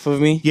 Like half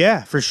of me.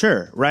 Yeah, for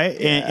sure, right?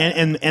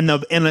 And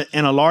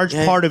a large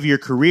part of your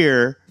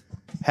career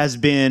has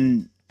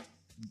been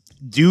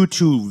due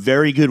to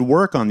very good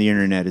work on the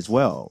internet as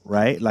well,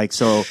 right? Like,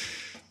 so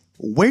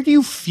where do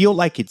you feel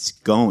like it's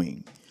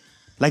going?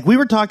 Like, we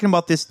were talking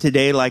about this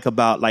today, like,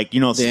 about, like,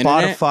 you know, The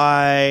internet?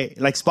 Spotify,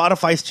 like,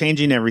 Spotify's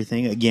changing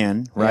everything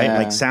again, right? Yeah.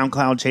 Like,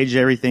 SoundCloud changed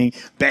everything,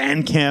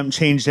 Bandcamp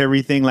changed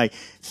everything, like,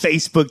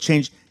 Facebook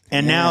changed,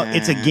 and now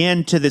it's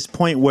again to this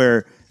point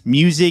where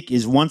music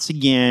is once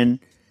again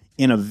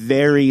in a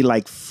very,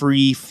 like,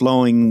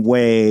 free-flowing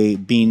way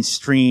being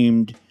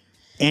streamed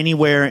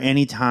anywhere,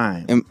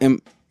 anytime.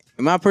 In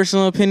my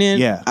personal opinion,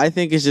 Yeah. I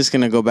think it's just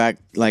gonna go back.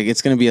 Like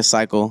it's gonna be a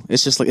cycle.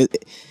 It's just like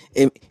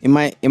it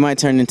might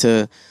turn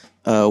into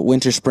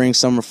winter, spring,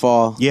 summer,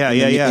 fall. Yeah.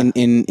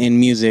 In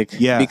music.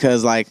 Yeah.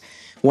 Because like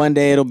one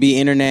day it'll be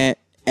internet,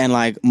 And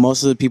like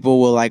most of the people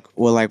will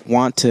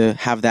want to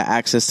have that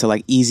access to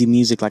like easy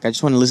music. Like I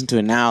just want to listen to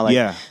it now.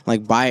 Like,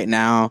 like buy it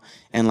now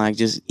and like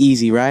just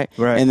easy, right?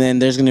 Right. And then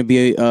there's gonna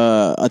be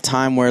a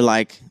time where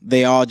like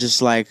they all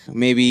just like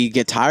maybe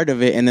get tired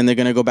of it, and then they're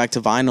gonna go back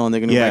to vinyl and they're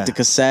gonna go back to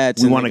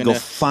cassettes. We want to go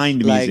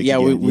find music. Like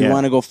we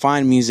want to go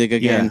find music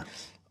again.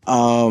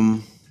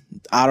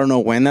 I don't know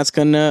when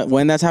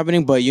that's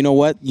happening, but you know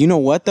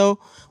what though?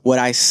 What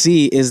I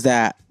see is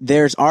that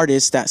there's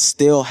artists that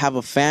still have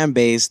a fan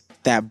base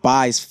that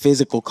buys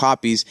physical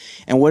copies.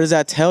 And what does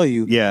that tell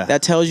you? Yeah.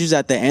 That tells you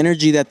that the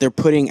energy that they're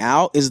putting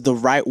out is the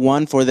right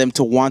one for them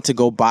to want to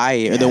go buy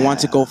it, or they want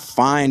to go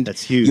find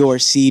your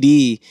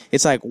CD.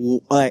 It's like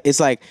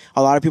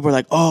a lot of people are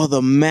like, oh,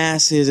 the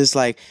masses. It's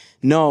like,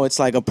 no, it's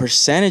like a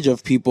percentage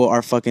of people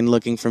are fucking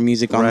looking for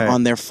music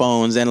on their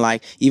phones. And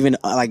like, even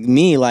like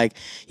me, like,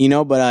 you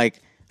know, but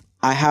like,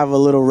 I have a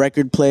little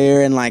record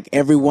player, and like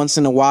every once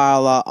in a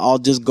while I'll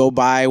just go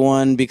buy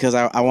one because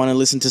I want to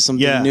listen to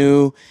something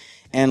new.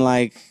 And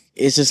like,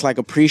 it's just like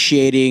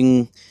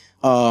appreciating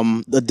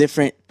the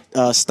different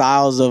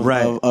styles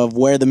of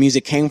where the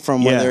music came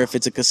from, whether if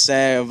it's a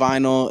cassette, a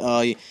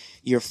vinyl,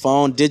 your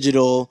phone,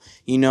 digital.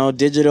 You know,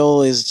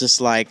 digital is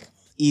just like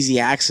easy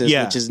access,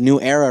 which is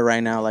new era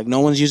right now. Like no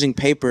one's using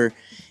paper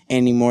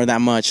anymore that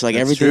much. Like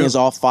everything is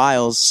all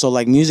files. So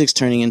like music's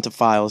turning into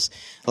files.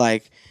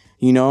 Like,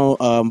 you know,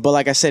 but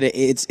like I said,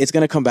 it's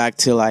gonna come back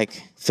to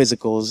like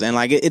physicals, and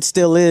like it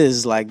still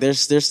is. Like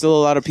there's still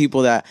a lot of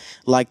people that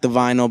like the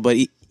vinyl, but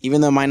even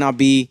though it might not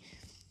be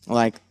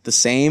like the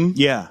same,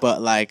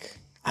 but like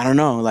I don't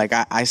know, like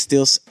I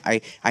still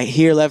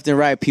hear left and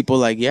right people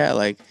like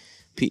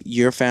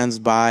your fans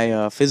buy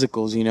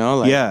physicals, you know,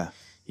 like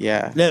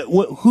Now,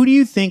 who do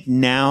you think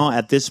now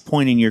at this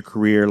point in your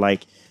career,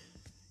 like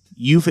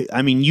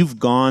you've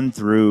gone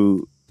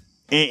through.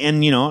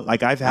 And you know,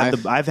 like I've had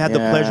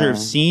the pleasure of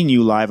seeing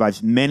you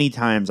live. Many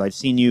times I've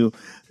seen you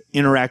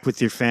interact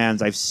with your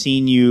fans. I've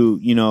seen you,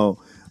 you know,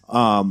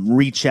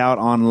 reach out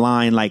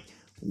online. Like,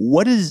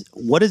 what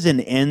does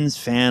an Ends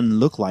fan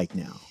look like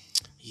now?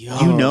 Yo,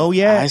 you know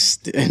yet?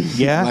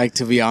 Like,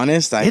 to be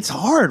honest, it's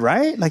hard,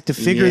 right? Like to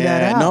figure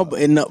that out.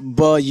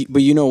 But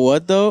you know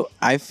what though?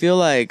 I feel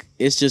like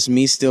it's just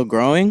me still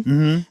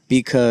growing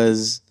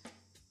because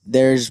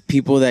there's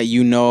people that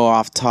you know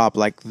off top.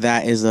 Like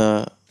that's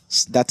a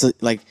Psycho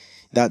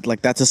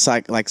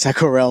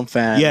Realm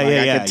fan.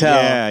 I could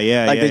tell.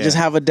 They just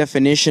have a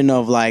definition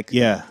of like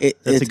that's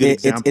a good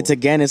example.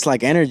 It's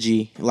like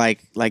energy. Like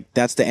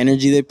that's the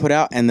energy they put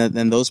out, and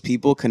then those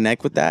people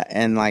connect with that,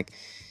 and like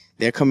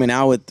they're coming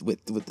out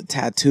with the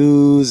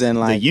tattoos and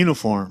like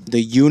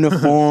the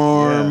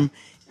uniform.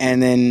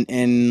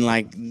 And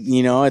like,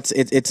 you know, it's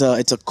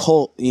a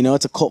cult, you know,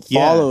 it's a cult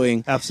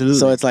following. Absolutely.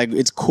 So it's like,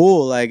 it's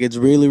cool. Like it's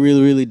really,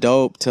 really, really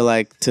dope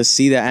to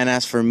see that. And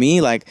as for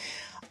me, like,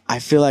 I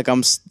feel like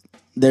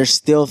there's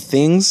still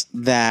things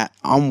that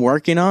I'm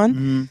working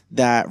on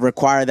that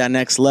require that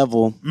next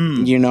level,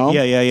 you know?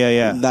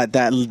 Yeah.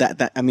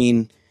 That, I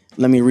mean,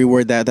 let me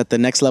reword that the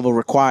next level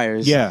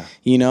requires. Yeah.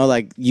 You know,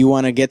 like you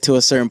want to get to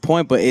a certain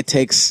point, but it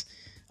takes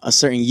a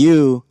certain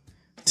you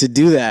to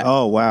do that.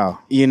 Oh, wow.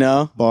 You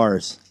know?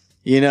 Bars.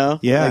 You know?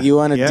 Yeah. Like you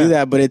want to do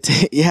that, but it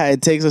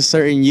takes a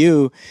certain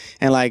you.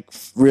 And like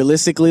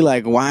realistically,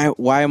 like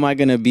why am I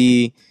going to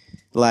be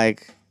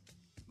like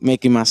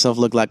making myself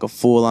look like a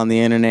fool on the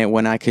internet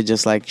when I could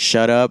just like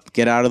shut up,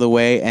 get out of the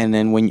way, and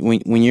then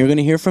when you're going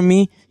to hear from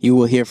me, you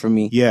will hear from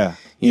me. Yeah.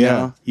 You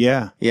know?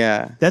 Yeah.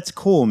 That's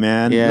cool,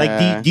 man. Yeah.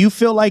 Like do you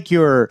feel like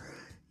your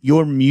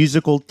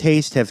musical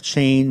taste have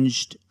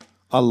changed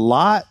a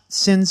lot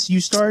since you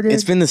started?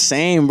 It's been the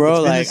same,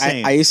 bro. Like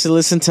I used to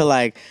listen to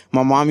like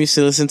my mom used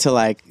to listen to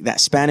like that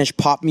Spanish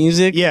pop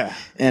music. Yeah.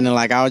 And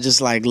like I would just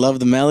like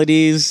love the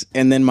melodies,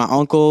 and then my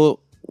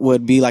uncle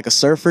would be like a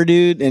surfer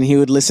dude, and he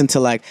would listen to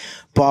like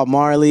Bob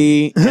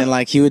Marley and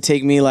like he would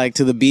take me like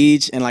to the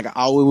beach, and like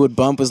all we would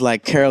bump was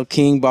like Carole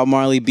King, Bob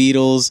Marley,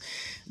 Beatles,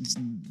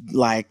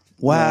 like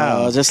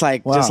just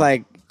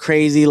like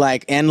crazy,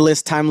 like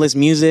endless, timeless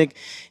music.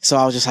 So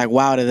I was just like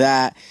wow to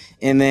that.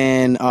 And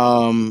then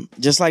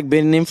just like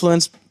being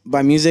influenced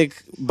by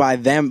music by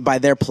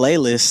their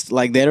playlist.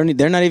 Like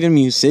they're not even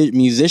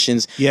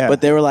musicians. Yeah.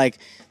 But they were like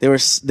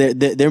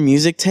their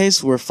music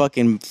tastes were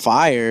fucking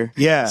fire.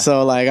 Yeah.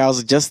 So like I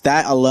was just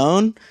that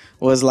alone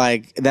was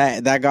like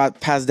that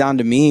got passed down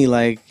to me.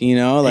 Like, you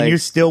know, like and you're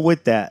still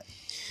with that.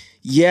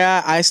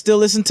 Yeah, I still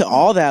listen to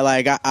all that.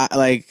 Like I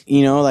like,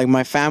 you know, like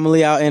my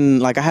family out in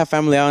like I have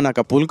family out in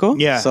Acapulco.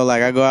 Yeah. So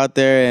like I go out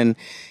there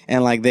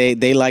and like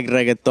they like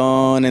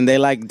reggaeton and they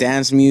like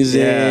dance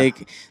music.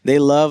 Yeah. They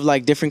love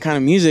like different kind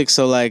of music.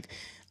 So like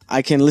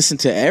I can listen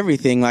to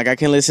everything. Like I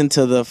can listen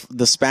to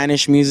the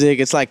Spanish music.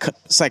 It's like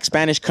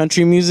Spanish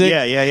country music.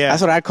 Yeah.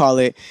 That's what I call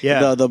it.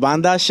 Yeah. The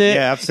banda shit.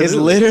 Yeah, absolutely. It's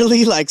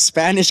literally like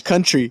Spanish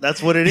country.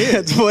 That's what it is.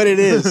 That's what it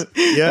is.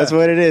 Yeah. That's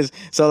what it is.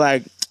 So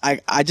like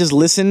I just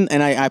listen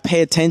and I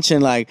pay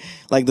attention, like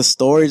the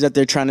stories that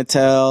they're trying to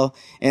tell,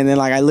 and then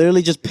like I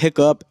literally just pick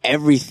up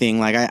everything.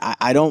 Like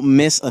I don't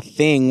miss a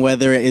thing,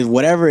 whether it is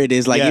whatever it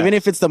is. Like Yeah. even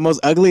if it's the most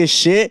ugliest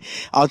shit,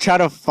 I'll try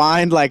to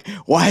find like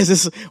why is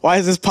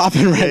this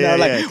popping right Yeah,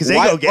 now? yeah, Like 'cause they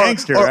why- go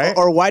gangster, or, right?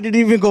 Or why did it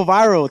even go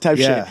viral? Type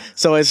Yeah. shit.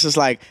 So it's just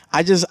like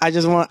I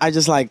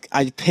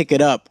pick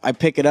it up. I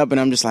pick it up and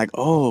I'm just like,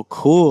 oh,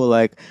 cool.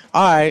 Like,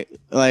 all right,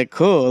 like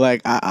cool.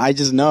 Like I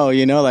just know,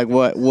 like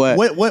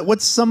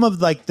What's some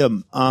of like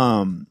the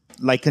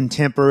like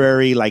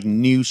contemporary like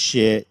new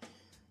shit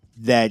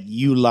that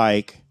you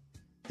like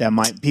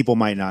that people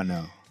might not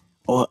know?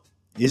 oh,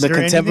 Is the there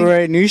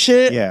contemporary new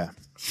shit. anything? Yeah.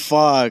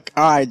 Fuck.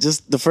 All right,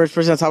 just the first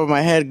person on top of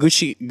my head,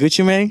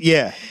 Gucci Mane.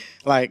 Yeah.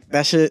 Like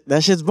that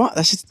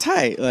shit's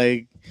tight.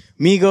 Like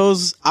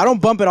Migos, I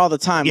don't bump it all the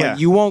time. Yeah. Like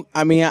you won't.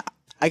 I mean,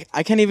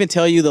 I can't even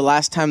tell you the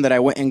last time that I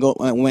went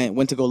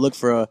to go look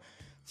for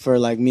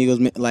like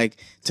Migos, like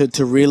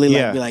to really like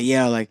Yeah. be like,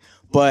 yeah, like.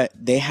 But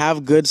they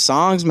have good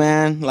songs,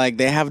 man. Like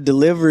they have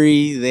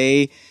delivery.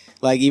 They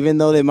like, even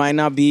though they might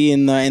not be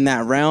in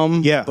that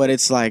realm. Yeah. But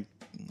it's like,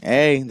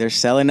 hey, they're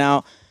selling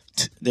out.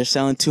 They're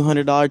selling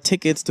 $200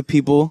 tickets to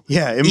people.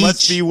 Yeah, it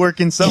must Each. be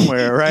working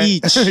somewhere, right?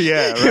 Each.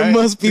 Yeah, right. It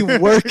must be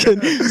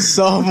working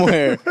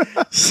somewhere.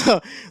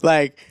 So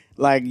like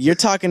you're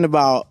talking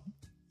about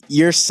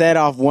you're set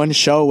off one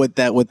show with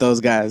those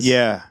guys.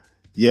 Yeah.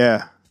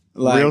 Yeah.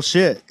 Like- Real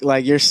shit.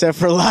 Like you're set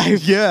for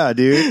life. Yeah,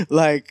 dude.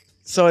 Like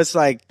so it's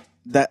like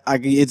that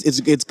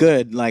it's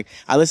good. Like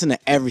I listen to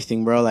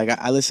everything, bro. Like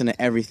I listen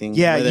to everything.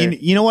 Yeah, Whether-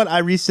 you know what? I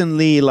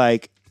recently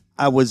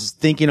I was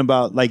thinking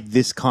about like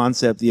this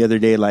concept the other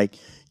day. Like,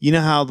 you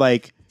know how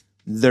like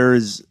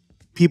there's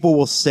people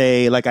will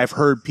say, like I've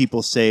heard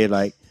people say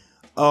like,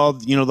 oh,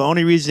 the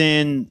only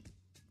reason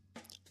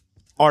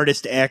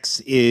artist X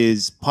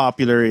is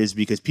popular is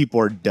because people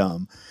are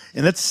dumb.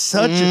 And that's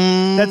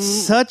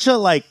such a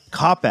like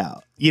cop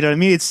out. You know what I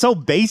mean? It's so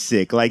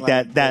basic. Like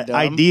that they're dumb?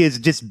 idea is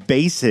just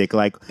basic.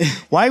 Like,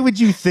 why would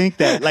you think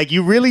that? Like,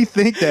 you really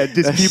think that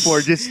just people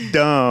are just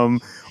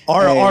dumb?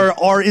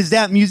 Or is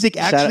that music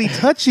actually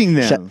touching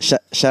them?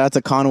 Shout out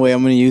to Conway.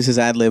 I'm gonna use his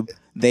ad lib.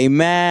 They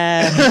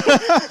mad.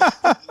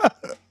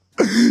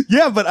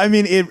 Yeah, but I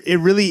mean, it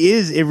really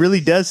is. It really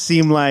does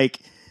seem like,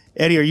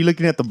 Eddie, are you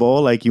looking at the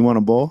bowl? Like, you want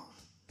a bowl?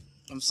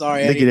 I'm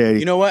sorry, Look Eddie. at Eddie.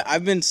 You know what?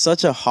 I've been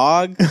such a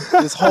hog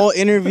this whole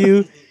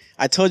interview.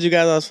 I told you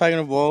guys I was packing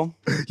a bowl.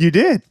 You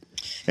did.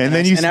 And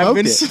then you smoked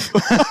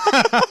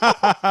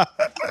it.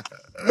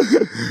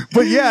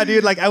 But yeah,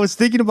 dude, like I was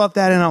thinking about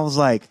that and I was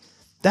like,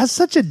 that's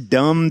such a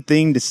dumb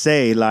thing to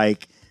say.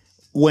 Like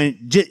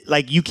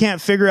like you can't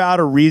figure out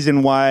a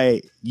reason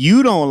why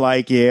you don't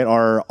like it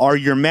or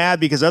you're mad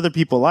because other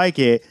people like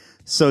it.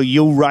 So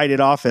you'll write it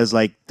off as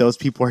like those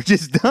people are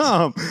just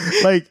dumb.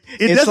 Like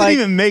it It's doesn't like-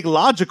 even make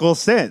logical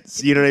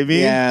sense. You know what I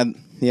mean?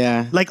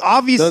 Yeah. Like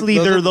obviously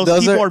those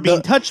people are being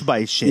the- touched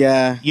by shit.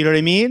 Yeah. You know what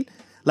I mean?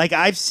 Like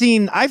I've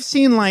seen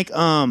like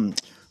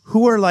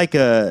who are like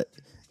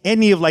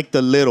any of like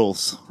the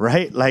littles,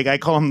 right? Like I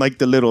call them like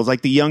the littles,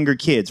 like the younger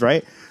kids,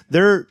 right?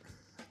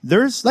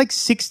 There's like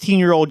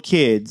 16-year-old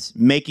kids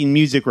making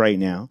music right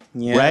now,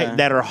 Yeah. right?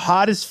 That are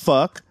hot as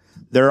fuck.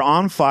 They're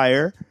on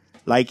fire.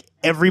 Like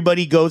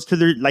everybody goes to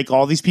their, like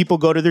all these people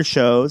go to their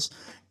shows.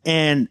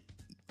 And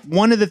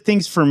one of the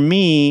things for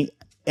me,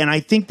 and I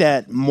think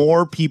that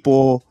more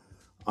people,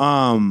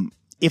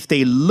 if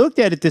they looked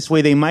at it this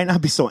way, they might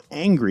not be so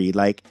angry.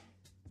 Like,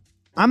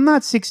 I'm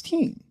not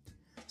 16.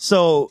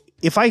 So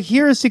if I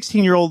hear a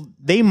 16-year-old,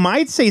 they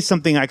might say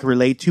something I can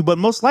relate to, but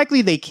most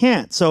likely they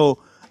can't. So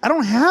I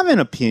don't have an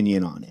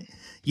opinion on it.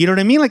 You know what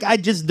I mean? Like, I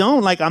just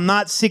don't. Like, I'm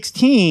not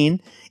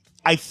 16.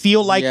 I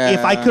feel like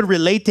if I could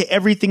relate to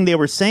everything they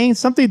were saying,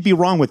 something would be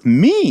wrong with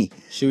me.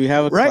 Should we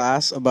have a Right?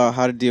 class about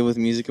how to deal with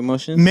music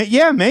emotions?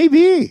 Yeah,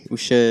 maybe. We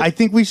should. I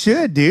think we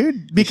should,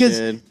 dude. Because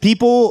should.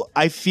 people,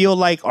 I feel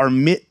like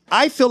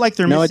I feel like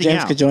they're Noah missing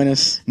James out. could join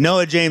us.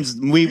 Noah James,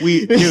 dude,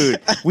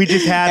 we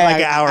just had like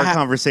Hey, an hour I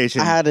conversation.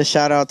 I had to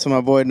shout out to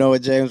my boy Noah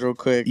James real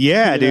quick.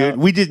 Yeah, You dude.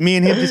 know? Me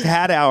and him just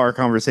had our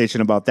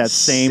conversation about that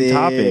same Sick.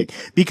 topic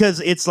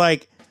because it's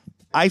like,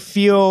 I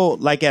feel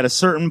like at a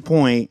certain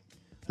point,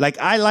 like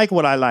I like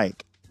what I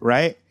like,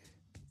 right?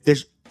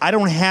 I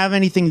don't have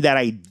anything that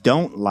I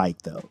don't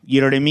like though.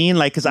 You know what I mean?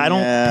 Like, cause I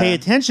don't pay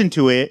attention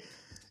to it.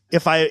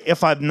 If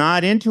I'm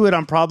not into it,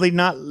 I'm probably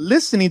not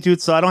listening to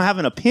it. So I don't have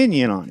an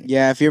opinion on it.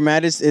 Yeah, if you're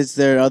mad, there's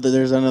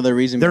another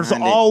reason. There's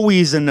behind it.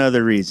 always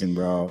another reason,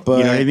 bro. But-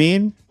 you know what I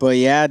mean? But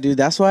yeah, dude,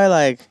 that's why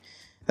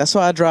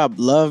I drop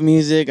love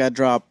music, I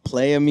drop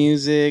playa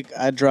music,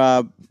 I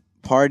drop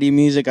party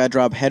music, I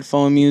drop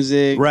headphone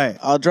music. Right.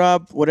 I'll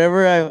drop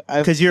whatever I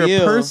Because you're a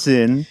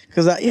person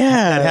Because that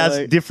has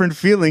like, different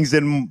feelings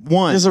than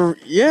one.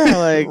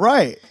 like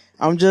right.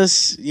 I'm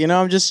just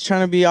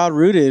trying to be out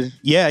rooted.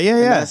 Yeah.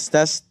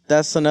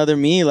 That's another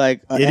me.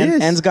 Like It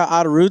is. Ends Got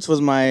Out of Roots was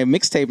my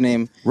mixtape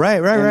name.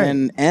 Right.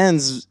 And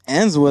then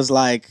Ends was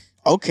like,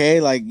 okay,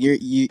 like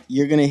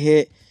you're gonna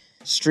hit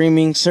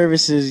streaming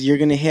services, you're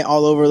gonna hit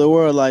all over the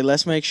world. Like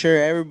let's make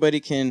sure everybody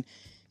can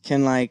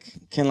can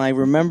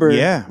remember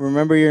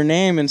remember your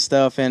name and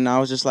stuff. And I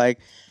was just like,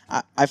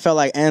 I felt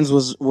like Ends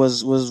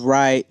was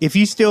right. If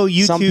you still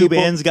Some YouTube people-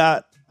 Ends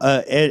got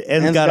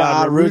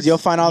Odd Roots, you'll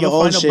find all the you'll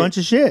old find shit. a bunch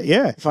of shit.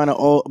 Yeah, Find a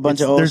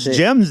bunch of old there's shit.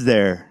 gems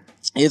there.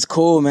 It's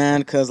cool,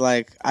 man, because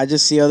like I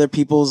just see other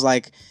people's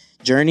like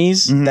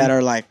journeys Mm-hmm. that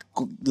are like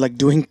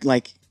doing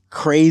like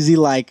crazy,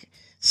 like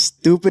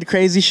stupid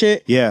crazy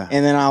shit. Yeah.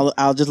 And then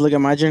I'll just look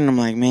at my journey and I'm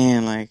like,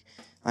 man, like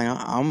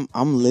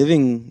I'm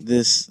living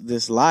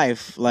this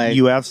life, like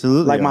You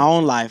absolutely like are. my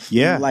own life.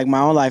 Yeah. Like my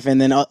own life. And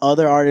then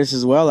other artists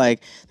as well.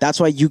 Like that's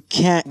why you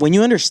can't, when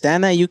you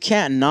understand that, you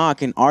can't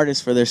knock an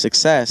artist for their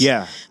success.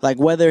 Yeah. Like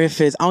whether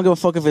if it's, I don't give a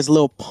fuck if it's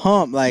Lil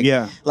Pump, like,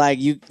 Yeah. like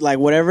you, like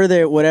whatever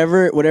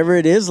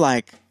it is,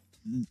 like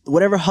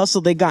whatever hustle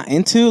they got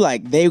into,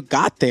 like they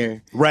got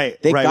there. Right.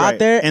 They right, got right.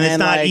 there, and it's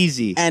not like,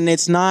 easy. And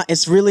it's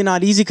really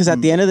not easy because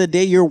at the end of the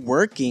day, you're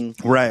working.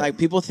 Right. Like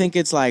people think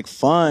it's like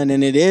fun,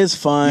 and it is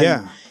fun.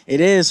 Yeah. It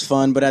is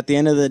fun, but at the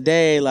end of the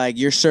day, like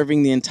you're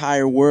serving the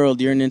entire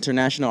world. You're an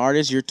international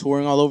artist. You're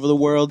touring all over the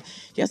world.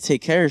 You have to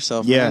take care of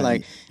yourself. Yeah, man.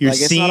 Like you're like,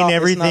 it's seeing not all- it's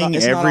everything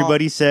not all-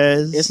 everybody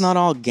says. It's not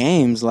all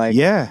games. Like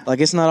Yeah. like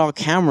it's not all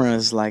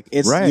cameras. Like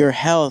it's Right. your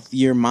health,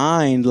 your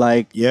mind.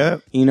 Like Yeah.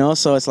 you know.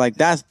 So it's like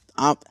that's.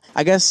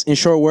 I guess in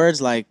short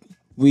words, like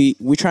we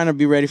trying to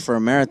be ready for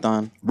a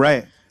marathon.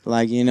 Right.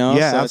 Like you know.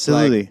 Yeah, so it's like-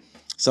 absolutely.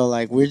 so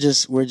like we're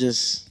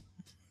just.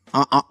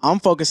 I'm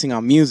focusing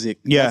on music.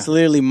 Yeah. That's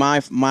literally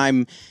my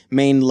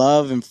main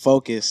love and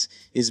focus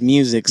is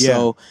music. Yeah.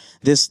 So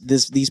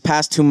these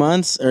past 2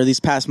 months or these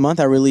past month,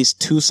 I released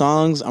 2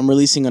 songs. I'm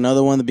releasing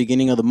another one the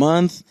beginning of the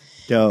month,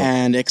 Dope.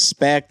 and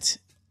expect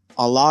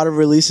a lot of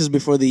releases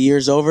before the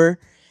year's over.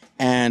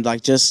 And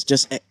like just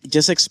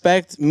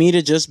expect me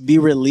to just be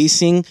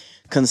releasing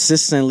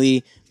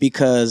consistently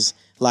because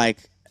like.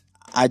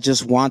 I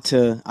want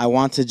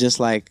to just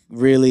like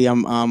really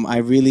I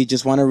really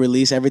just want to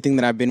release everything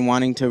that I've been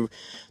wanting to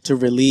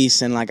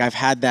release, and like I've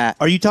had that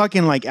Are you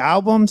talking like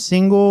albums,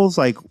 singles,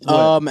 like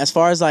what? as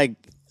far as like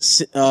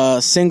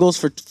singles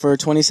for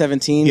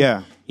 2017.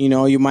 Yeah. you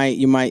know, you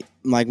might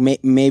like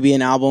maybe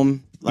an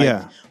album, like,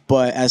 Yeah.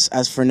 but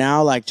as for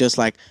now, like just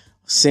like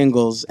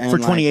singles and for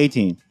like,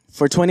 2018?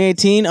 for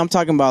 2018 I'm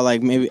talking about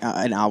like maybe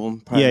an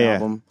album, probably an Yeah.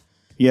 album.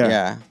 Yeah.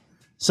 Yeah.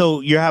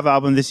 So you have an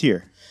album this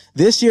year.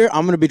 This year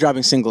I'm gonna be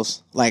dropping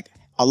singles, like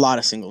a lot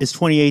of singles. It's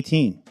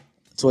 2018.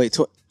 So wait,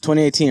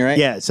 2018, right?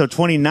 Yeah. So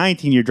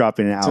 2019 you're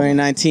dropping an album.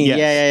 2019. Yes.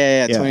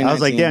 Yeah. 2019. I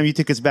was like, damn, you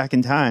took us back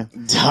in time.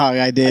 Dog,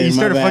 I did. You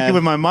started my bad. fucking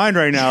with my mind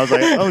right now. I was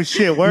like, oh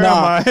shit, where No,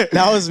 am I?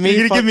 that was me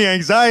You're gonna give me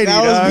anxiety.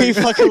 That was dog. me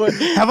fucking with.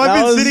 Have I that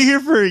been was- sitting here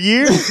for a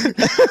year?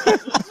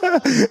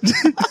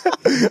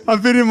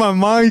 I've been in my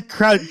mind,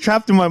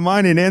 trapped in my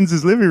mind in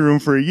Enz's living room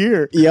for a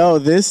year. Yo,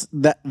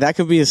 that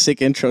could be a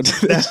sick intro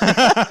to this.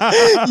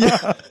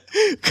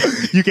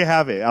 You can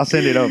have it. I'll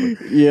send it over.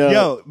 Yeah.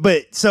 Yo,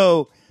 but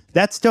so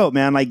that's dope,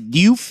 man. Like, do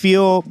you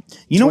feel,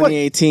 you know what?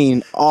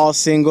 2018, all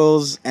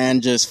singles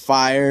and just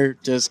fire,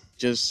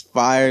 just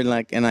fire,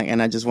 like, and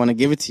I just want to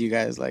give it to you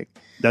guys, like.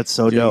 That's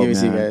so Dude, dope, give it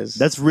to you man. guys.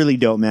 That's really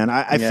dope, man.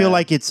 I Yeah. feel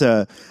like it's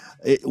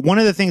one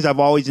of the things I've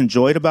always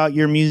enjoyed about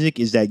your music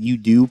is that you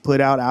do put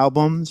out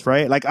albums,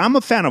 right? Like, I'm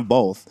a fan of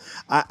both.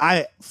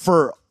 I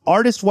for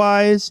artist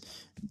wise,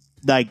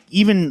 like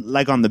even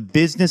like on the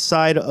business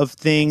side of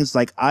things,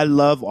 like I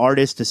love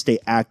artists to stay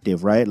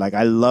active, right? Like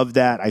I love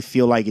that. I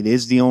feel like it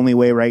is the only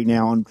way right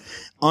now, and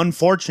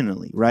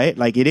unfortunately, right?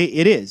 Like it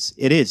is.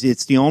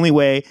 It's the only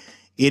way.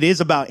 It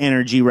is about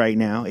energy right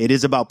now. It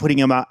is about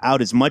putting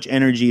out as much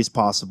energy as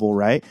possible,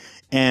 right?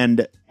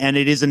 And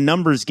it is a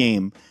numbers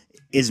game.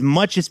 As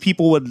much as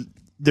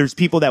there's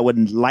people that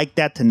would like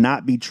that to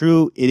not be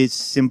true. It is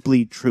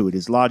simply true. It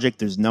is logic.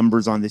 There's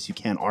numbers on this. You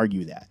can't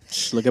argue that.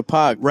 Just look at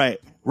Pac. Right.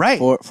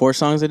 4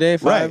 songs a day,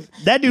 5. Right.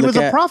 That dude Look was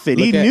a prophet.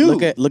 He knew.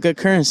 Look at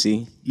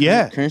Currency.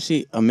 Yeah.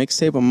 Currency, a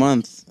mixtape a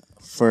month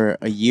for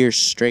a year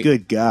straight.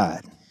 Good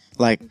God.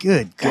 Like,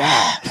 Good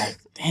God. like,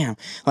 damn.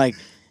 Like,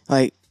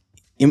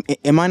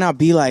 it might not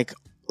be like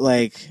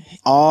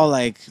all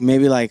like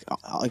maybe like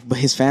but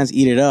his fans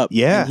eat it up.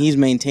 Yeah. And he's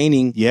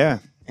maintaining. Yeah.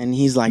 And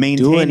he's like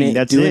Maintaining, doing it.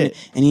 that's doing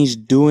it. And he's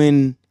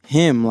doing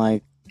him,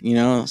 like, you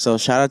know. So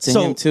shout out to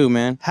him too,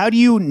 man. How do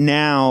you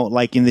now,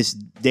 like in this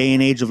day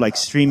and age of like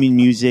streaming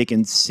music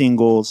and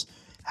singles,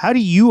 how do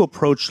you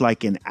approach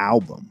like an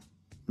album?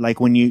 Like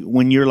when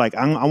you're like,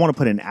 I want to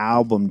put an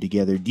album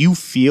together. Do you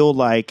feel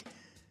like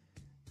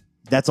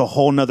that's a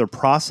whole nother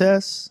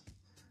process?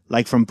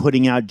 Like from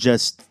putting out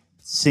just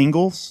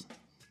singles?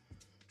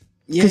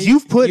 Because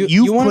you've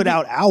put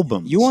out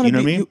albums. You want to know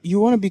be what I mean? you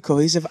want to be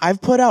cohesive.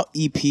 I've put out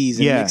EPs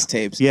and Yeah.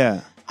 mixtapes.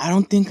 Yeah. I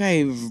don't think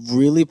I've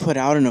really put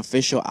out an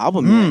official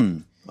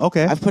album yet.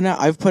 Okay. I've put out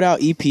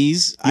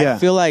EPs. Yeah. I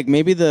feel like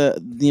maybe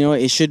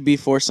it should be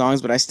 4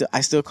 songs, but I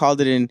still called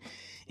it an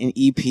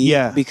EP.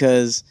 Yeah.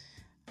 Because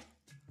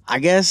I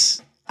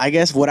guess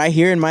what I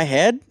hear in my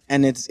head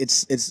and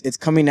it's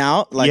coming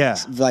out like Yeah.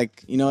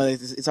 like, you know,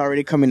 it's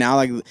already coming out,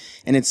 like,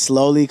 and it's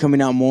slowly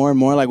coming out more and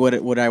more, like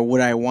what I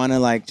want to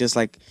like just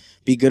like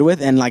be good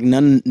with, and like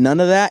none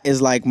of that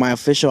is like my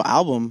official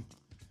album.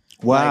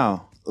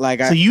 Wow.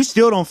 Like so you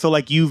still don't feel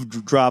like you've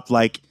dropped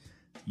like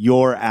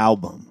your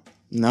album?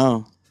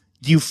 No.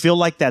 Do you feel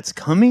like that's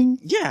coming?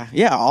 Yeah,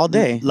 all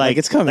day. Like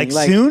it's coming.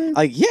 Like soon?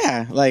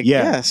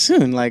 Yeah,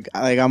 soon. Like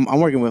I'm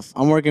working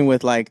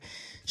with like,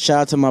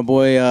 shout out to my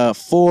boy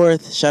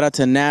Fourth, shout out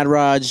to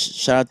Nadraj,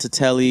 shout out to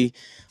Telly,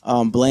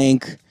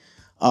 Blank.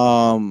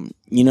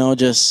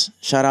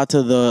 Just shout out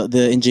to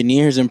the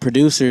engineers and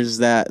producers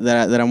that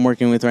I'm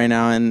working with right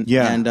now,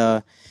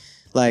 and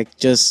like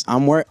just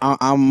I'm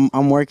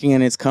working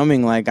and it's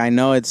coming. Like I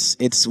know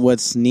it's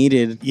what's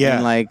needed. Yeah.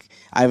 And like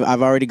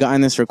I've already gotten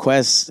this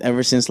request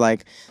ever since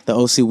like the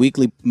OC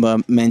Weekly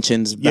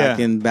mentions back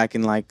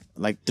in like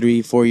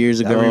 3-4 years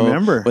ago. I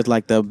remember with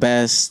like the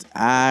best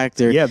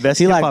actor. Yeah,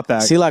 best hip-hop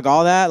act. See like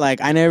all that. Like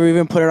I never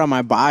even put it on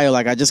my bio.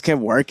 Like I just kept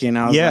working.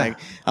 I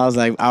was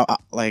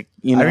like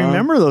you know. I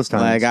remember those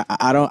times. Like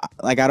I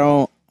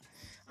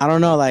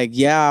don't know. Like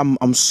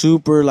I'm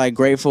super like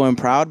grateful and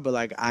proud, but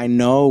like I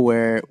know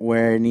where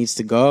it needs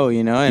to go.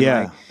 You know. And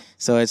like,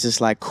 so it's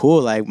just like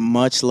cool. Like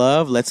much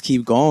love. Let's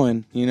keep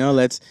going. You know.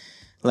 Let's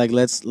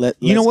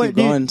keep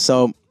going.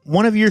 So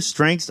one of your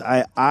strengths,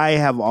 I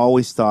have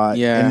always thought,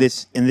 and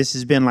this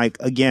has been like,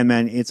 again,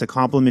 man, it's a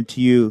compliment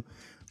to you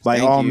by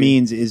all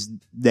means, is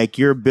like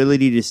your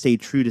ability to stay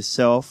true to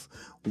self,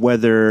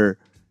 whether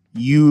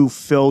you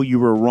feel you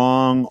were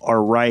wrong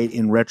or right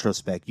in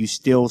retrospect. You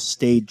still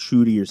stayed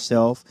true to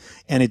yourself.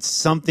 And it's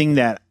something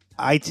that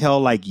I tell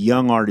like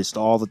young artists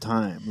all the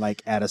time.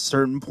 Like at a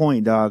certain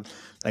point, dog,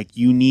 like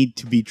you need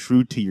to be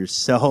true to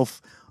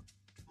yourself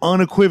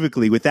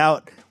unequivocally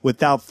without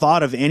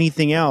thought of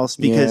anything else,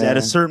 because at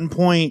a certain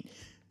point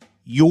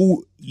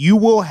you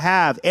will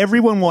have,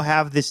 everyone will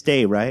have this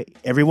day, right?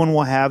 Everyone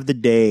will have the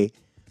day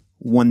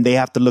when they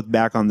have to look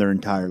back on their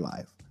entire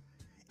life.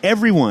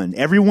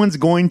 Everyone's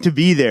going to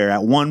be there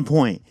at one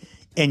point,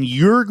 and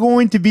you're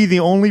going to be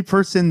the only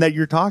person that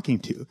you're talking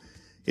to.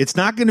 It's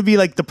not going to be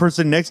like the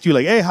person next to you,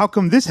 like, hey, how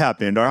come this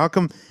happened? Or how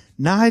come?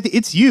 Nah,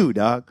 it's you,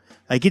 dog.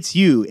 Like, it's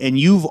you. And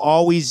you've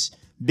always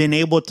been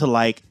able to,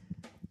 like,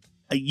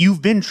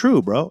 you've been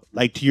true, bro,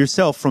 like to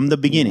yourself from the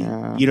beginning.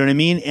 Yeah. You know what I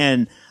mean?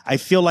 And I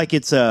feel like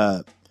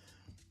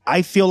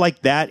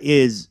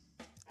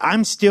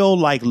I'm still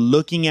like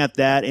looking at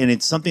that, and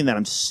it's something that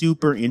I'm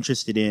super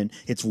interested in.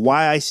 It's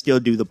why I still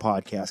do the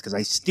podcast, because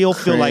I still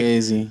feel like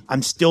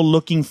I'm still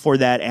looking for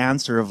that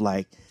answer of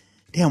like,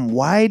 damn,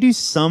 why do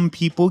some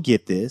people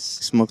get this?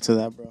 Smoke to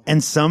that, bro.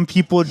 And some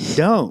people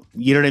don't.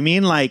 You know what I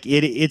mean? Like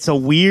it's a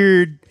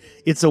weird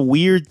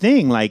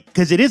thing, like,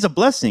 because it is a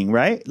blessing,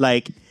 right?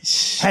 Like,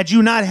 had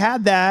you not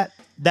had that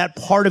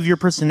part of your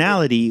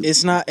personality,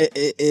 it's not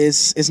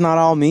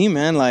all me,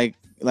 man. Like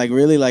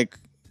really, like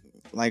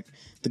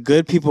the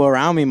good people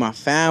around me, my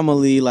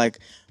family, like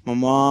my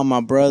mom, my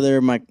brother,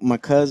 my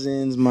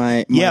cousins,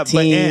 my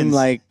team.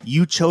 Like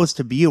you chose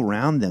to be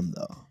around them,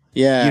 though.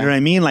 Yeah, you know what I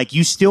mean. Like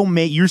you're still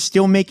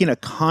making a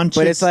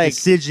conscious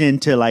decision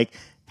to like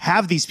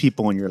have these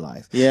people in your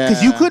life. Yeah,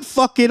 because you could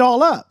fuck it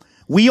all up.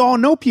 We all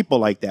know people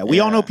like that. We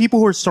all know people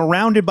who are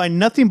surrounded by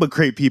nothing but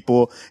great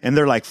people, and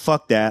they're like,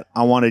 fuck that.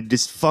 I want to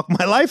just fuck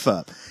my life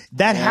up.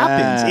 That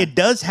happens. It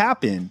does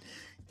happen.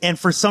 And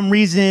for some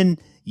reason,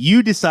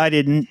 you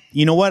decided,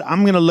 you know what?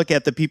 I'm going to look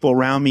at the people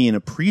around me and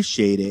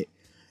appreciate it.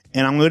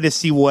 And I'm going to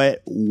see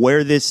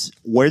where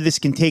this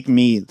can take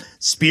me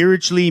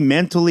spiritually,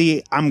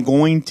 mentally. I'm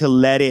going to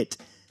let it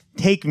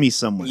take me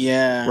somewhere.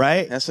 Yeah.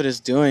 Right? That's what it's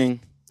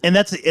doing. And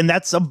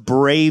that's a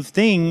brave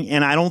thing.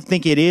 And I don't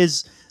think it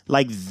is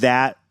like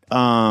that.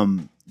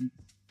 I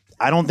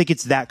don't think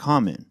it's that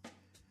common.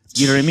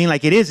 You know what I mean?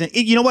 Like it isn't.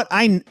 You know what?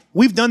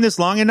 We've done this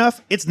long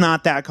enough. It's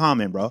not that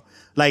common, bro.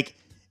 Like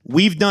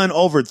we've done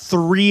over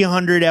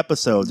 300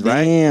 episodes,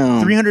 right?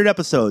 Damn. 300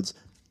 episodes.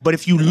 But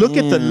if you look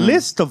at the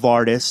list of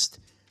artists,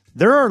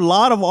 there are a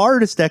lot of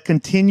artists that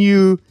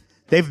continue.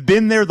 They've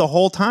been there the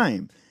whole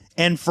time.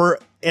 And for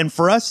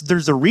us,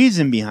 there's a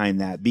reason behind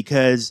that,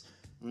 because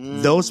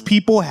those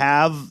people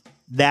have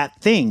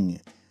that thing.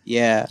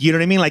 Yeah. You know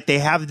what I mean? Like they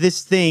have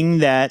this thing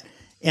that,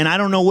 and I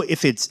don't know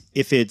if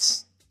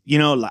it's, you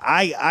know,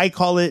 I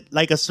call it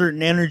like a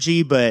certain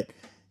energy, but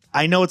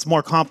I know it's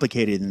more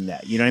complicated than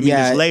that. You know what I mean?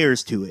 Yeah, there's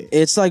layers to it.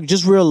 It's like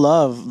just real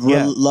love,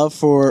 love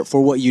for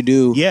what you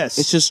do. Yes.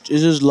 It's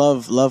just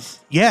love.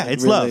 Yeah,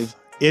 it's really. love.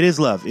 It is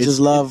love. It's just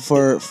love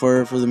for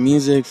the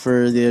music,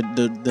 for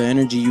the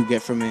energy you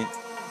get from it.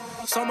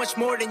 So much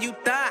more than you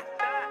thought.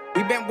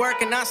 We've been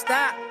working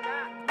nonstop.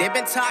 They've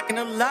been talking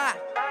a lot.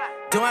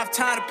 Don't have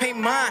time to pay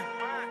mine.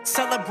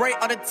 Celebrate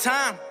all the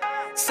time.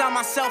 Saw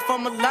myself,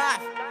 I'm alive.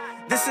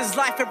 This is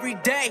life every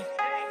day.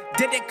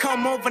 Didn't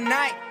come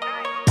overnight.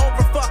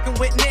 Over fucking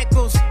with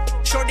nickels.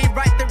 Shorty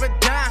right there a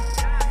dime.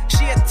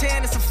 She a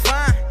 10, it's a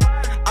fine.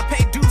 I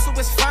pay dues, so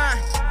it's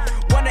fine.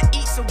 Wanna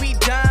eat, so we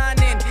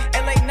dining.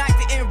 LA night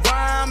didn't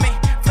rhyme me.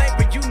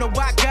 Flavor, you know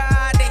I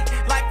got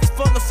it. Life is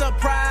full of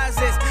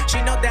surprises. She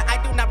know that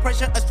I do not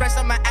pressure or stress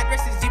on my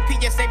address. Is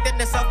GPS saved in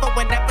the cell phone.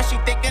 Whenever she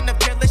thinking of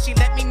killing, she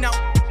let me know.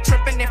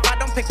 Tripping if I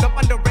don't pick up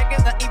on the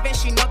regular. Even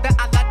she know that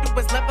all I do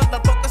is level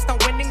up, focused on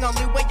winning.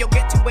 Only way you'll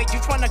get to it. You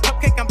tryna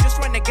cupcake, I'm just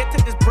trying to get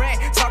to this bread.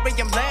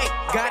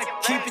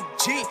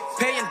 G,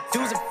 paying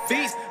dues and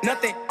fees.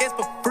 Nothing is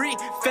for free.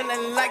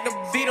 Feeling like the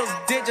Beatles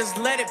did, just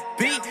let it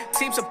be.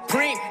 Team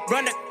Supreme,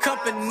 run the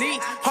company.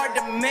 Hard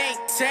to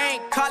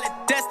maintain, call it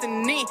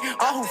destiny.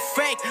 All who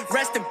fake,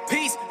 rest in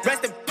peace,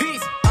 rest in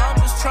peace. I'm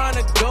just trying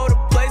to go to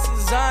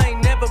places I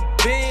ain't never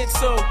been,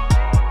 so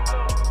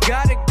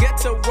gotta get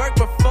to work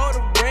before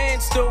the rain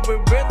still. We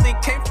really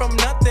came from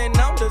nothing,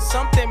 I'm to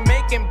something,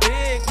 making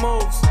big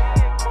moves.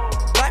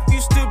 Life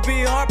used to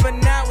be hard, but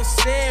now it's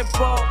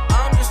simple.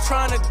 I'm just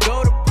trying to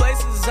go to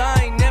places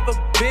I ain't never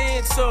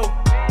been, so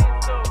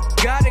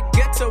gotta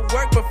get to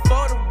work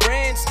before the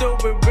rain still.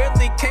 We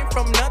really came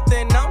from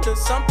nothing, I'm to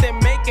something,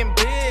 making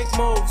big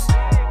moves.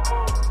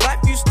 Life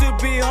used to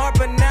be hard,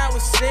 but now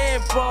it's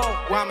simple.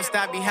 Why must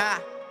I be high?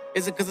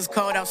 Is it cause it's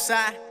cold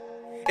outside?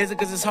 Is it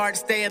cause it's hard to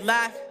stay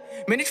alive?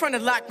 Man, they trying to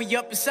lock me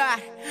up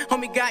inside.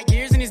 Homie got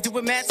years and he's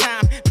doing mad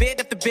time. Bed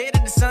after bed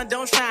and the sun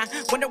don't shine.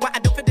 Wonder why I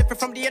don't feel different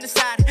from the other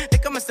side.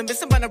 Think I must have missed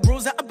some of the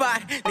rules I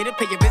abide. Need to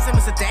pay your visit,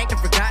 must have thanked and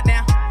forgot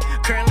now.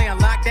 Currently on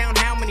lockdown,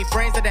 how many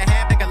friends that I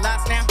have that got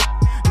lost now?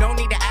 No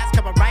need to ask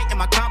how I write in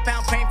my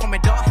compound. Praying for my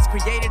dog has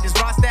created his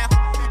raw style.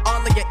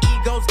 All of your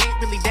egos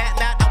ain't really that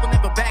loud. I will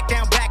never back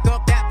down, back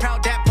up, that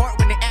proud, that part.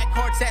 When they act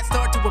hard, set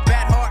start to a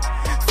bad heart.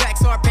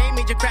 Facts are pain,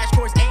 major crash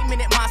course,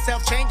 aiming at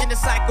myself, changing the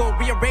cycle,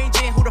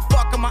 rearranging who the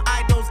fuck are my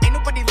idols. Ain't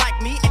nobody like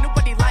me, ain't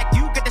nobody like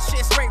you. Get the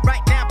shit straight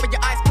right now for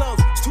your eyes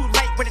closed. It's too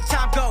late, where the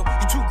time go?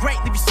 You too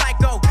great, leave you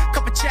psycho.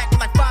 Couple check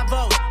with like 5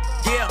 O's.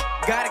 Yeah,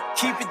 gotta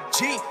keep it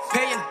G,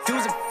 paying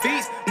dues and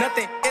fees.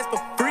 Nothing is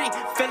for free.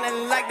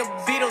 Feeling like the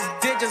Beatles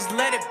did, just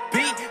let it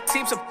be.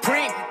 Team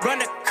Supreme, run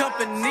the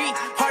company.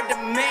 Hard to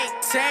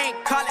maintain,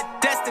 call it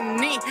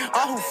destiny.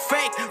 All who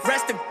fake,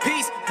 rest in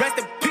peace, rest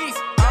in peace.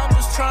 I'm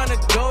just trying to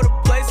go to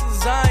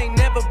places I ain't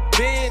never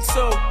been,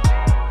 so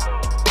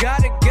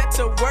gotta get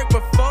to work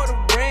before the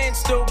rain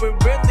still. We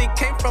really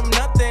came from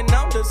nothing,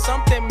 I'm to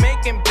something,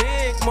 making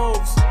big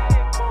moves.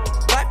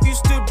 Life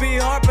used to be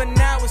hard, but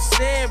now it's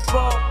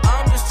simple.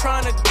 I'm just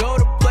trying to go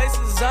to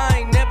places I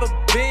ain't never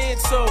been,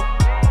 so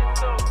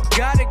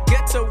gotta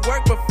get to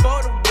work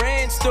before the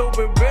rain still.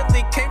 We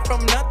really came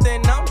from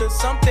nothing, I'm to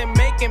something,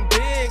 making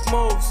big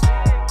moves.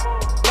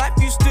 Life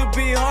used to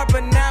be hard,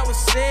 but now it's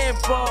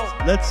simple.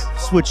 Let's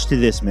switch to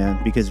this,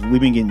 man, because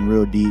we've been getting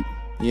real deep.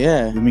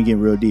 Yeah. We've been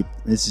getting real deep.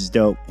 This is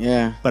dope.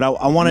 Yeah. But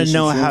I want to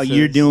know how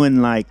you're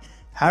doing. Like,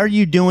 how are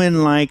you doing?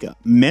 Like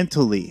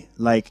mentally.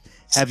 Like,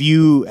 have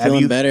you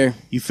better?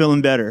 You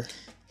feeling better?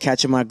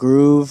 Catching my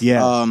groove.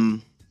 Yeah.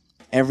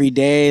 Every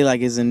day, like,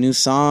 is a new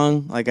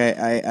song. Like,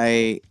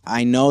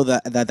 I know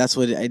that's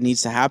what it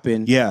needs to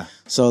happen. Yeah.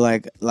 So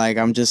like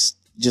I'm just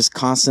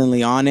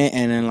constantly on it,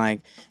 and then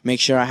like make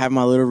sure I have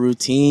my little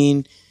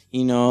routine.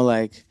 You know,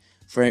 like.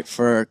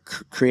 For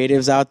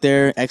creatives out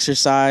there,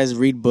 exercise,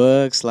 read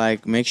books,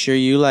 like make sure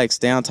you like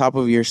stay on top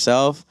of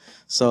yourself,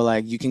 so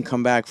like you can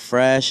come back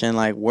fresh and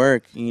like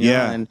work, you know.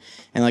 Yeah. And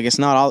like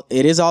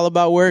it is all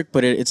about work,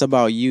 but it's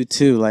about you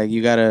too. Like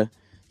you gotta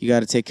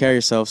take care of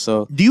yourself.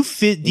 So do you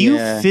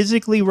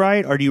physically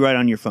write, or do you write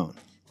on your phone?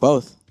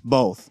 Both.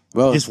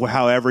 Just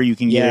however you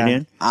can get it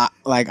in. I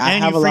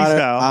have you a lot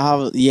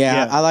of.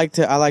 freestyle. I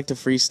like to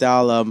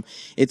freestyle.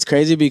 It's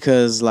crazy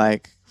because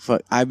like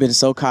I've been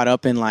so caught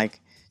up in like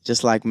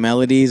just like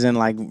melodies and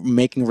like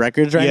making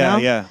records right now.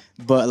 Yeah.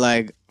 But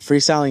like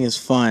freestyling is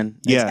fun.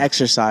 Yeah. It's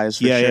exercise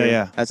for Yeah, sure.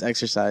 yeah. That's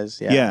exercise.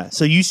 Yeah. Yeah.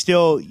 So you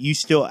still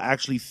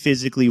actually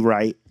physically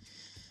write.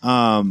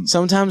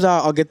 Sometimes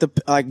I'll get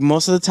like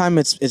most of the time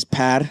it's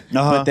pad.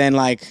 But then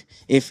like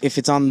if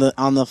it's on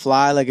the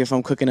fly, like if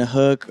I'm cooking a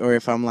hook, or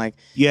if I'm like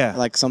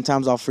like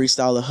sometimes I'll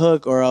freestyle a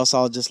hook, or else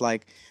I'll just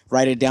like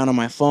write it down on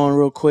my phone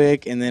real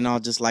quick, and then I'll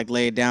just like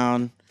lay it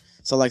down.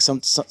 So like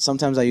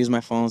sometimes I use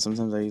my phone,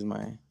 sometimes I use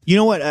my. You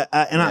know what?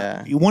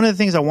 One of the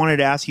things I wanted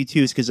to ask you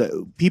too is because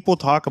people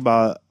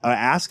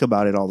ask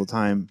about it all the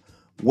time.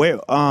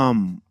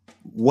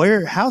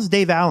 How's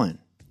Dave Allen?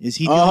 Is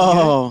he doing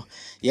good?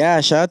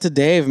 Yeah, shout out to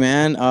Dave,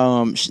 man.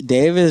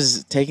 Dave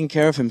is taking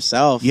care of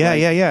himself. Yeah.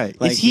 Like,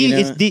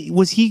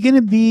 Was he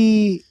gonna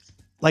be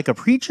like a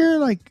preacher,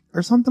 like,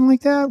 or something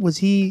like that?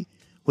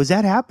 Was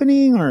that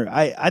happening? Or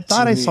I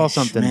thought I saw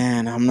something.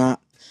 Man, I'm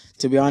not.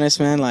 To be honest,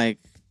 man, like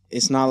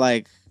it's not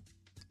like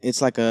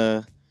it's like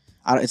a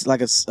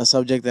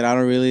subject that I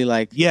don't really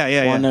like.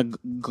 Want to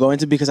go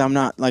into, because I'm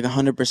not like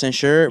 100%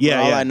 sure. But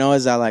all I know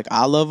is that like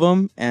I love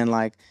him, and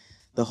like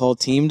the whole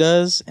team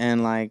does,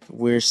 and like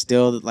we're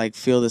still like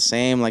feel the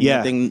same. Like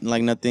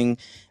nothing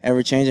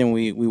ever changed, and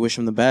we wish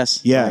him the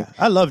best. Yeah, like,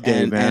 I love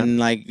Dave, man. And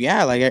like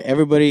like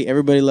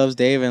everybody loves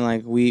Dave, and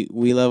like we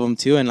love him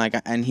too. And like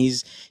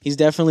he's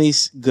definitely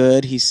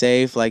good. He's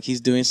safe. Like he's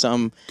doing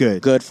something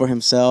good for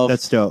himself.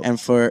 That's dope.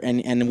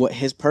 And what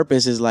his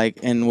purpose is like,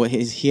 and what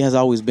he has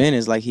always been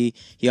is like he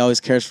always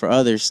cares for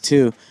others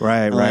too.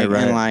 Right.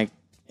 And like.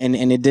 And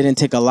it didn't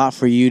take a lot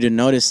for you to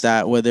notice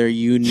that, whether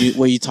you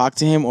knew, you talked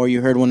to him or you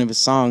heard one of his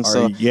songs.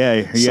 You're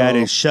at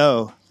his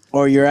show.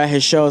 Or you're at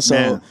his show.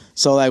 So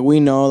like we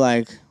know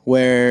like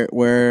where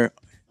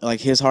like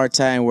his heart's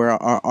at and where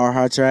our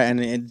hearts are at.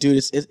 And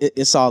dude,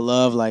 it's all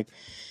love. Like,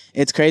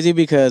 it's crazy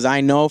because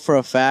I know for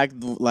a fact,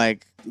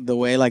 like the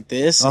way like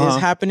this is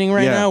happening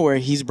right now, where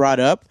he's brought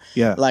up.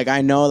 Yeah. Like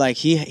I know, like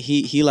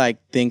he like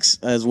thinks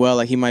as well.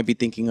 Like he might be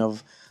thinking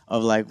of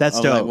like that's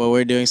of, dope. like, what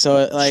we're doing.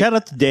 So like, shout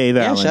out to Dave.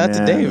 Yeah, Allen, shout out to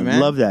man. Dave, man.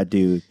 Love that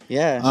dude.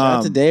 Yeah, shout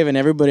out to Dave and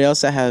everybody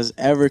else that has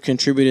ever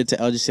contributed to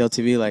LGCL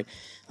TV.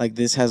 Like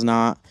this has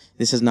not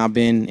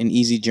been an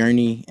easy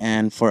journey,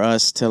 and for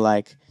us to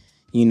like,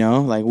 you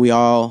know, like we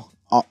all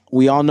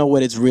know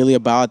what it's really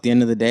about at the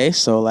end of the day.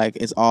 So like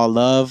it's all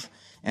love,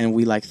 and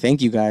we like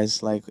thank you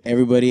guys, like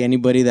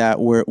anybody that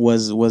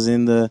was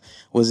in the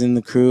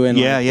crew and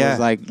was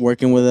like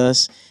working with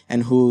us,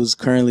 and who's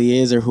currently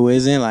is or who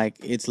isn't. Like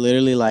it's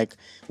literally like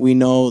we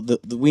know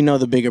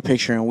the bigger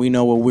picture, and we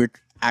know what we're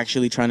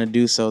actually trying to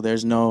do. So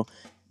there's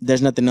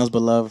nothing else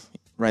but love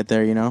right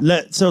there, you know.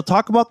 So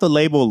talk about the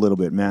label a little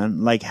bit,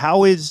 man. Like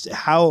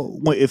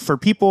if for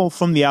people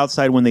from the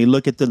outside, when they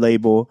look at the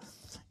label,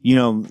 you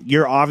know,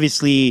 you're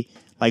obviously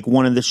like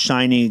one of the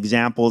shining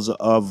examples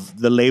of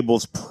the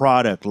label's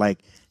product. Like,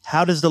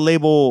 how does the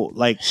label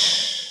like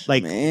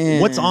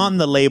Man. what's on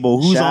the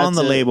label? Who's on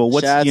the label?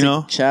 What's shout you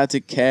know? Shout out to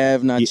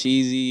Kev, not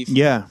cheesy.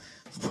 Yeah.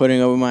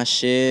 Putting up with my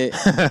shit.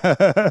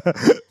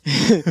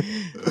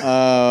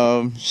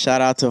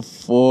 Shout out to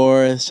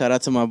Forth. Shout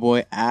out to my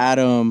boy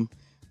Adam.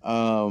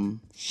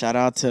 Shout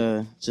out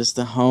to just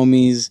the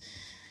homies.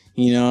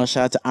 You know,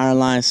 shout out to Iron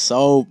Line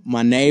Soap,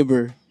 my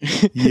neighbor.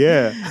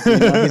 Yeah. You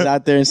know, he's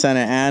out there in Santa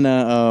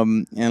Ana.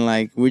 And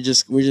like we're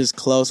just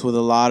close with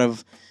a lot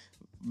of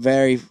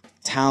very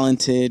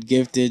talented,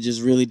 gifted,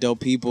 just really dope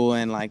people,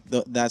 and like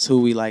that's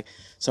who we like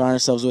surround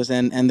ourselves with.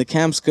 And the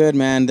camp's good,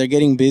 man. They're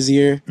getting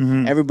busier.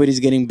 Mm-hmm. Everybody's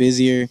getting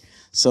busier.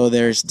 So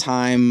there's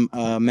time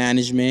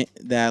management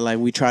that like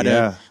we try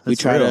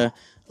to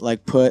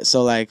like put.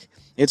 So like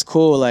it's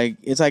cool. Like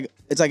it's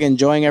like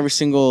enjoying every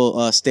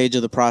single stage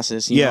of the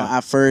process. You know,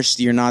 at first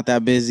you're not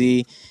that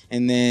busy,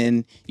 and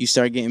then you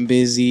start getting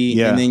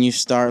busy, and then you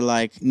start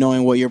like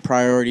knowing what your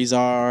priorities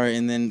are,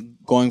 and then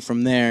going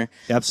from there.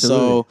 Absolutely.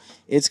 So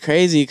it's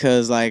crazy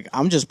because like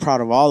I'm just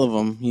proud of all of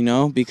them, you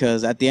know,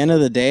 because at the end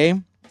of the day,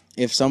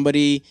 if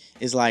somebody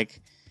is like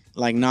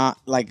not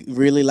like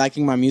really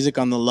liking my music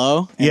on the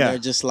low, and they're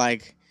just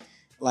like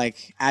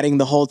adding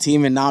the whole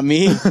team and not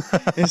me,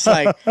 it's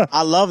like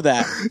I love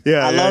that.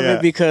 I love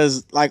it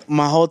because like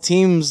my whole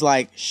team's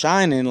like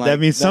shining. Like that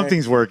means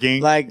something's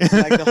working. Like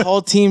the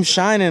whole team's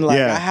shining.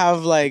 Like I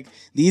have like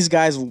these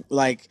guys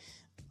like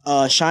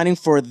shining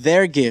for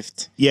their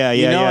gift. You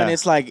know, and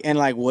it's like, and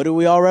like what do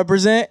we all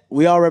represent?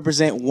 We all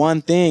represent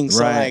one thing.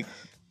 So like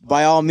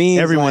by all means,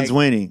 everyone's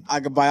winning.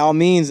 By all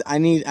means, I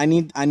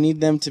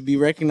need them to be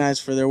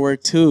recognized for their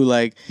work too.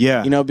 Like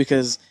you know,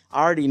 because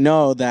I already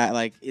know that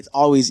like it's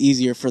always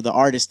easier for the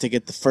artist to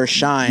get the first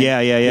shine. You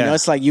know,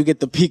 it's like you get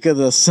the peak of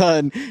the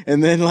sun,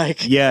 and then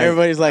like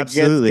everybody's like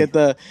get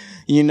the,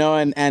 you know,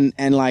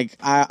 and like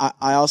I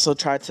also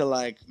try to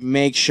like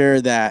make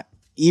sure that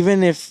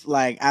even if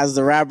like as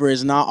the rapper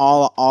is not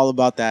all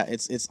about that,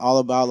 it's all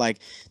about like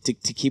to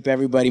keep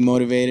everybody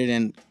motivated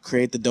and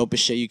create the dopest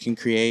shit you can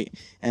create,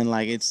 and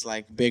like it's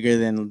like bigger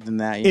than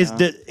that. You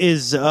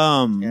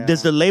know?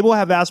 Does the label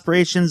have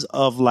aspirations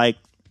of like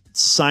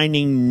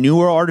signing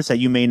newer artists that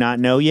you may not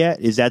know yet?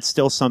 Is that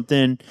still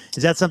something?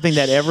 Is that something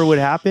that ever would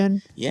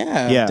happen?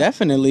 Yeah,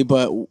 definitely.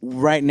 But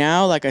right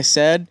now, like I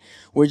said,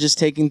 we're just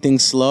taking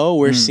things slow.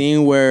 We're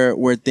seeing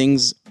where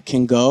things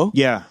can go.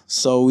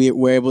 So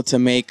we're able to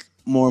make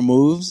more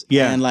moves.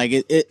 And like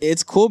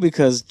it's cool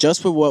because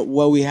just with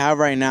what we have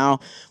right now,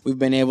 we've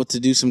been able to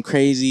do some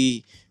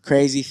crazy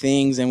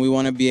things, and we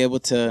want to be able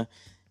to,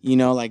 you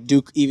know, like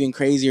do even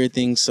crazier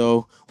things.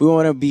 So we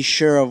want to be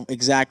sure of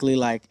exactly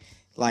like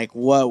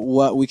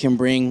what we can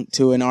bring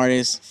to an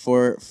artist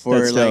for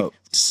like dope.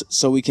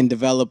 So we can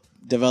develop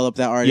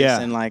that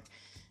artist and like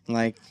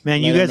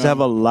man, you guys have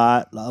a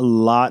lot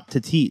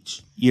to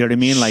teach. You know what I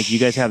mean? Like you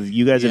guys have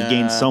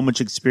gained so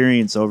much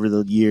experience over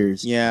the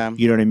years. You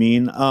know what I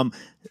mean?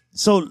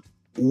 So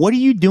what are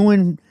you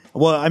doing?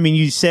 Well, I mean,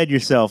 you said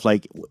yourself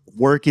like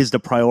work is the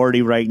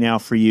priority right now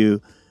for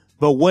you,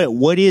 but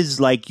what is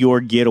like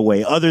your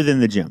getaway other than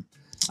the gym?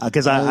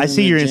 Because I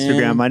see your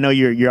Instagram. I know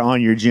you're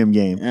on your gym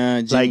game.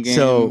 Gym game.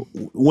 So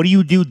what do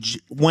you do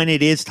when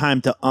it is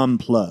time to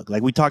unplug?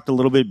 Like we talked a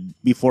little bit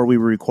before we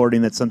were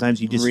recording that sometimes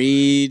you just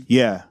read,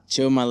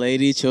 chill with my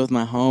lady, chill with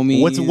my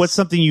homies. What's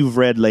something you've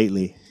read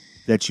lately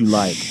that you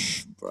like?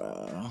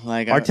 Bro,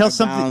 like or tell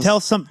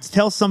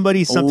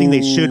somebody something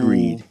they should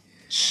read.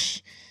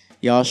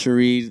 Y'all should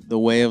read The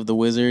Way of the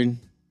Wizard.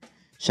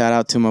 Shout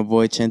out to my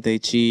boy Chente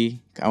Chi.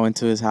 I went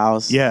to his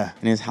house. And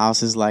his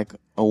house is like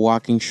a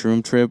walking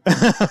shroom trip.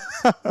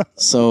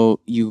 So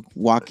you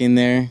walk in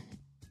there,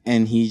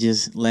 and he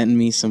just lent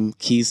me some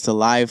keys to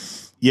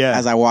life.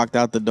 As I walked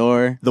out the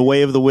door. The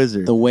Way of the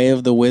Wizard. The Way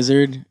of the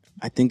Wizard.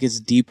 I think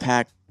it's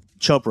Deepak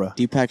Chopra.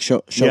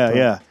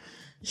 Chopra.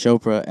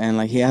 Chopra, and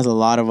like he has a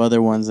lot of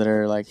other ones that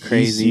are like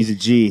crazy. He's a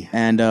G.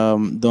 And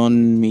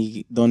Don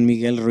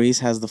Miguel Ruiz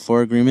has the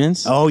 4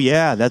 Agreements. Oh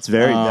yeah, that's a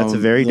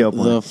very dope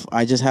one.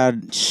 I just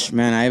had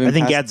man, I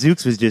think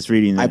Gadzooks was just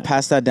reading that. I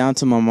passed that down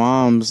to my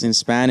mom's in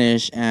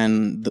Spanish,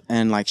 and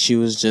like she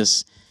was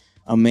just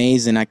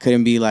amazed, and I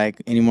couldn't be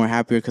like any more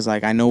happier because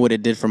like I know what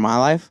it did for my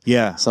life.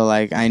 Yeah. So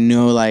like I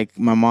know like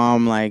my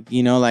mom, like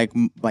you know like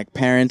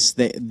parents,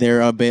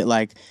 they're a bit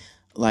like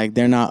they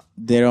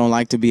don't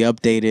like to be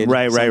updated.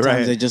 Right.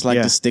 Sometimes they just like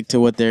to stick to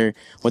what their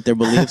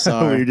beliefs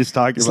are. You're just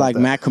talking it's about like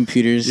that. Mac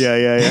computers.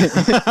 Yeah.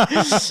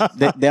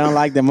 they don't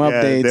like them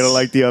updates. They don't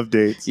like the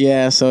updates.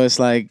 Yeah, so it's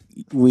like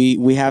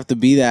we have to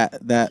be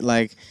that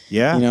like you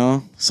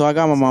know. So I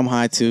got my mom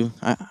high too.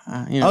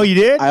 You know, oh, you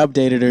did? I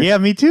updated her. Yeah,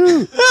 me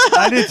too.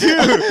 I did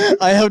too.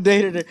 I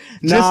updated her.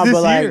 Just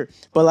this year.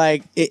 But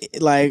like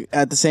it, like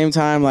at the same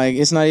time, like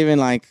it's not even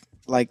like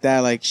that.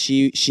 Like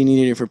she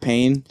needed it for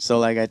pain. So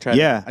like I tried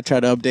to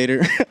update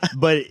her.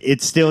 But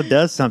it still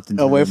does something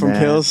to away me, from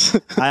man. pills.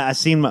 I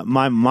seen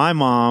my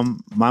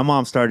mom. My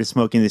mom started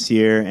smoking this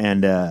year,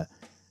 and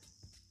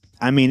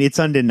I mean it's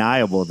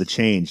undeniable the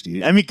change,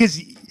 dude. I mean, because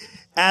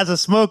as a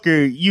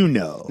smoker, you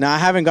know. Now I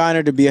haven't gotten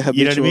her to be a habitual,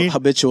 you know what I mean?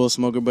 habitual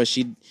smoker, but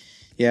she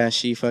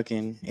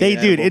fucking.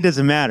 Dude, it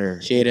doesn't matter.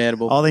 She ate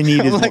edible. All they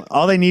need is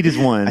all they need is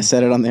one. I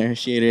said it on there.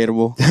 She ate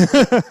edible.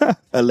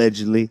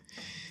 Allegedly.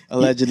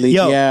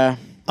 Yo, yeah.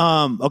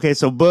 Okay,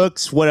 so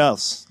books. What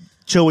else?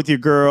 Chill with your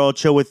girl.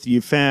 Chill with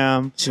your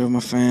fam. Chill with my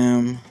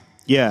fam.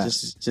 Yeah.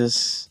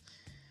 Just.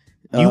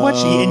 You watch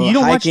and you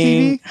don't watch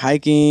TV?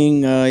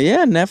 Hiking.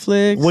 Yeah,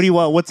 Netflix. What do you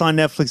want? What's on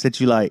Netflix that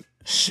you like?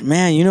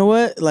 Man, you know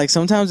what? Like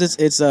sometimes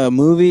it's a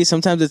movie.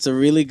 Sometimes it's a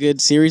really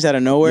good series out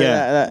of nowhere.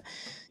 Yeah. That,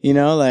 you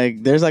know,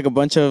 like there's like a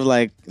bunch of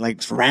like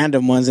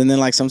random ones, and then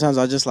like sometimes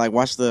I'll just like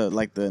watch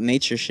the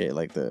nature shit,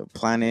 like the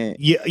planet.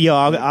 Yo,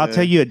 I'll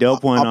tell you a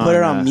dope one. I'll put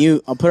it on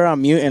mute. I'll put it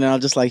on mute, and I'll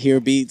just like hear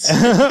beats.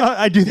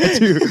 I do that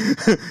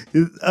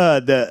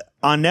too.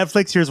 On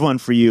Netflix, here's one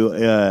for you.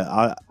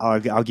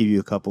 I'll give you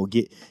a couple.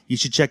 You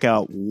should check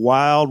out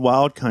Wild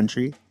Wild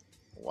Country.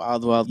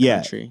 Wild Yeah,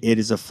 Country. it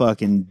is a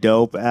fucking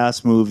dope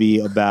ass movie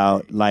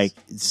about like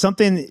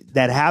something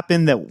that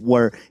happened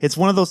it's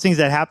one of those things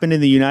that happened in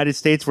the United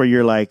States where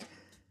you're like,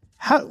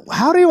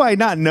 how do I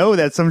not know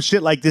that some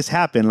shit like this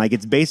happened? Like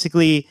it's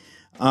basically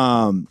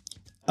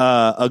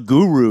a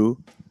guru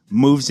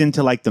moves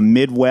into like the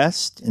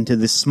Midwest, into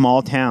this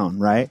small town,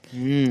 right?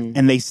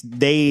 And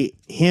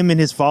him and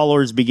his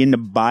followers begin to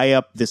buy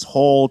up this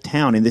whole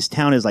town, and this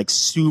town is like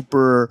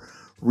super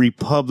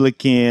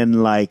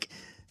Republican, like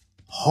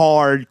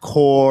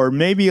hardcore,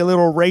 maybe a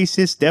little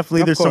racist.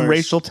 Definitely, there's some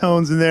racial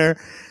tones in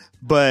there,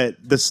 but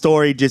the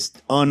story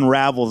just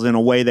unravels in a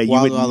way that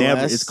you would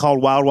never. It's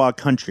called Wild Wild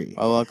Country.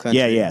 Wild Wild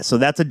Country. Yeah. So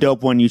that's a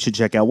dope one you should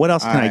check out. What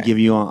else can I give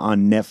you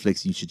on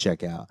Netflix? You should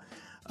check out.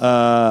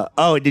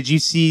 Did you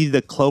see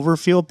the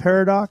Cloverfield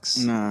Paradox?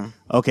 Nah.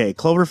 Okay,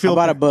 Cloverfield. How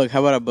about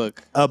a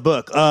book? A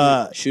book.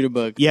 Shoot a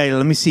book. Yeah.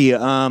 Let me see.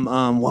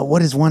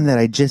 What is one that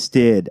I just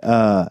did?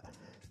 I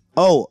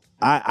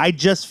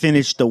just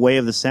finished The Way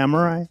of the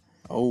Samurai.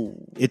 Oh,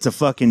 it's a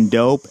fucking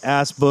dope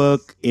ass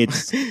book.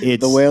 It's The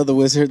Way of the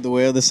Wizard, The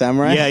Way of the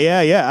Samurai.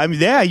 Yeah. I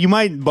mean, you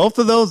might both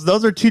of those.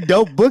 Those are two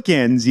dope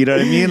bookends. You know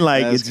what I mean?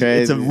 Like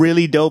it's a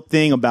really dope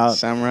thing about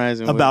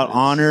samurais and about wizards.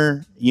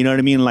 Honor. You know what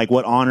I mean? Like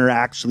what honor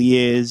actually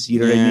is. You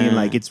know what I mean?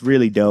 Like it's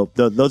really dope.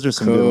 Those are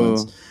some good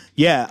ones.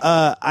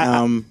 Yeah.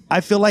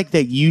 I feel like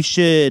that you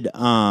should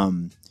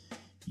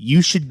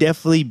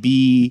definitely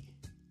be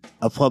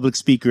a public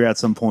speaker at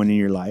some point in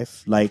your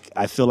life. Like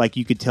I feel like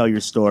you could tell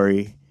your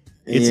story.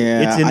 It's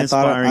an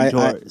inspiring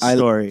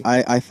story.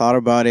 I thought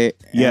about it.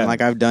 And Yeah.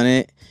 like I've done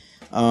it.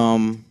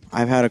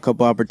 I've had a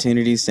couple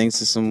opportunities thanks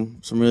to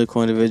some really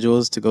cool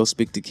individuals to go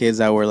speak to kids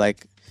that were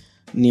like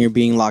near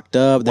being locked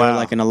up. They were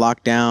like in a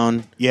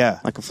lockdown. Yeah.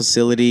 Like a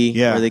facility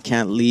where they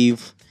can't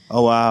leave.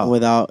 Oh wow.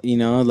 Without,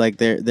 like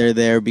they're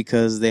there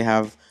because they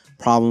have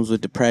problems with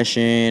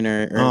depression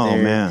or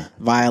they're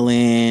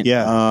violent.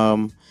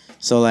 Yeah.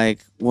 So like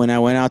when I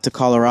went out to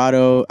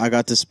Colorado, I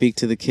got to speak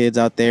to the kids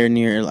out there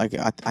near like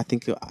I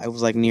think I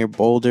was like near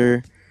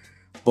Boulder,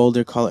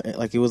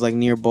 like it was like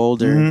near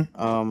Boulder.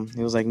 Mm-hmm.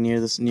 It was like near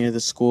the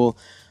school.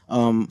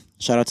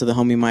 Shout out to the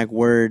homie Mike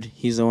Word.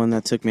 He's the one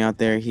that took me out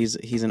there. He's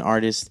an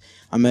artist.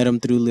 I met him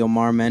through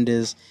Leomar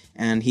Mendez,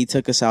 and he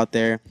took us out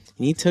there.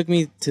 And he took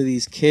me to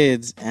these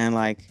kids, and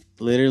like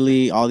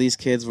literally all these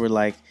kids were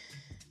like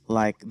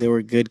they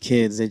were good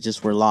kids. They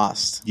just were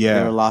lost. Yeah,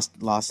 they were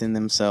lost in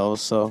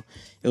themselves. So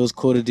it was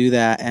cool to do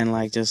that and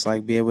like just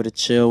like be able to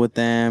chill with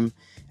them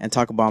and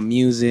talk about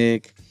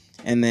music.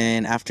 And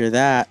then after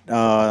that,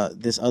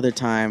 this other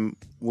time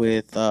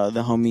with the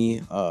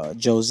homie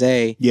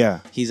Jose. Yeah,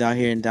 he's out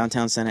here in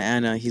downtown Santa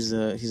Ana. He's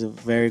a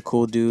very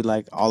cool dude,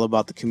 like all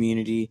about the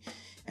community.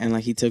 And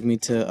like he took me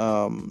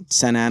to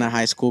Santa Ana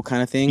High School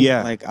kind of thing.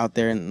 Yeah, like out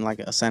there in like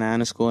a Santa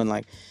Ana school, and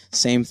like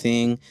same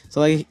thing. So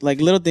like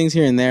little things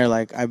here and there.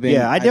 Like I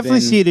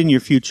definitely see it in your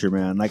future,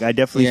 man. Like I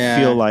definitely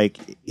feel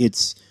like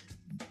it's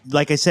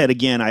like I said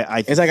again, I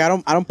It's like I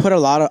don't put a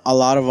lot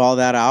of all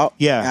that out.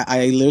 Yeah.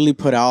 I literally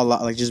put out a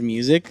lot, like just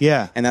music.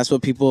 Yeah. And that's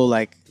what people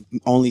like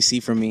only see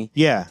from me.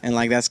 Yeah. And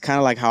like that's kind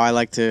of like how I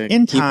like to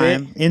In keep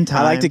time.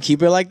 I like to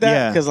keep it like that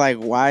Yeah. because like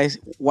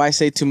why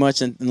say too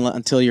much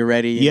until you're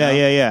ready? you know?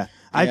 Yeah.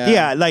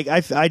 Like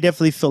I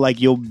definitely feel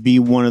like you'll be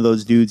one of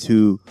those dudes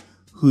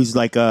who's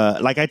like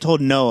I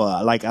told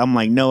Noah, like I'm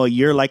like, Noah,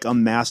 you're like a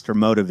master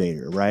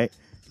motivator, right?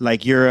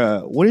 Like you're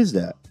what is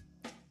that?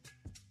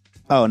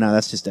 Oh no,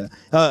 that's just a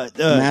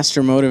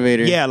Master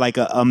motivator. yeah, like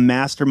a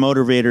master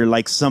motivator,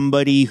 like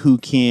somebody who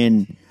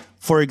can,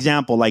 for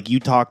example, like you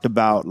talked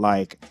about,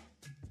 like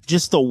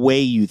just the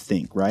way you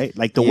think, right?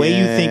 Like the way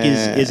you think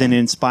is an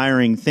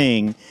inspiring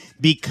thing,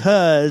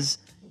 because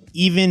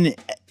even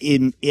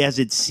as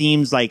it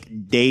seems like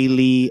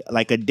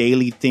a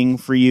daily thing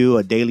for you,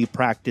 a daily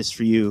practice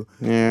for you,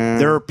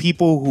 there are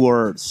people who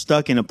are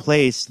stuck in a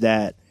place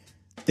that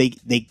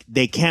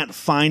they can't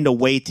find a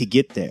way to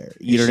get there.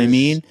 You know what I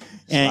mean?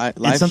 And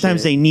sometimes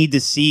shit. they need to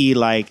see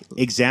like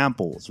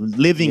examples,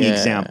 living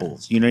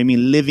examples. You know what I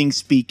mean? Living,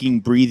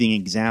 speaking, breathing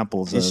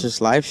examples. It's just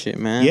life shit,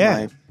 man.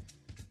 Yeah.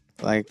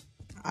 Like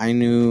I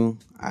knew,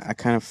 I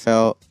kind of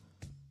felt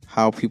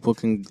how people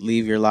can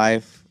leave your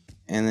life,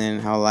 and then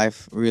how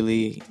life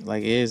really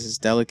like is. It's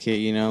delicate,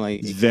 you know. Like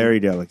it's very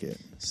delicate.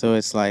 So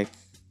it's like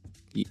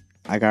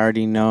I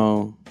already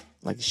know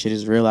like shit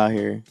is real out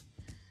here.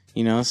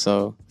 You know,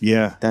 so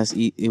Yeah.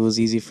 it was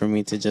easy for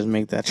me to just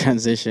make that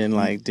transition.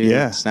 Like,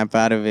 dude, snap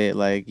out of it.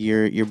 Like,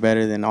 you're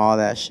better than all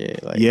that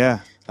shit. Like,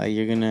 like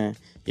you're gonna,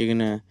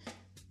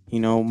 you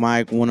know,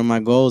 one of my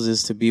goals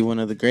is to be one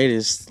of the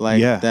greatest.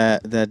 Like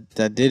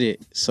that did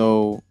it.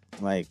 So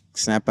like,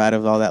 snap out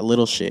of all that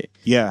little shit.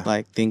 Yeah.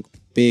 Like, think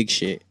big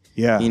shit.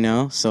 Yeah. You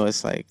know. So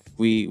it's like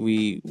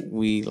we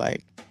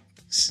like,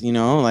 you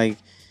know, like.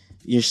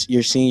 You're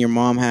seeing your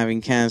mom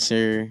having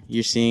cancer.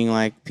 You're seeing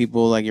like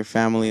people like your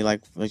family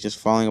like just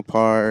falling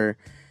apart.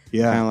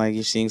 Yeah, kind of like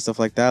you're seeing stuff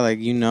like that. Like,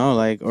 you know,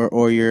 like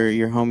or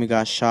your homie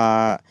got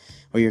shot,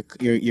 or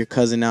your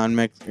cousin out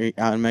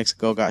in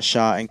Mexico got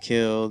shot and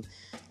killed.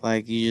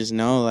 Like, you just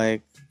know,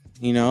 like,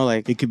 you know,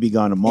 like it could be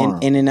gone tomorrow.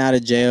 In and out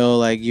of jail,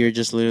 like you're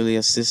just literally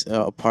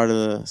a part of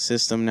the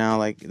system now.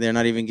 Like, they're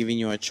not even giving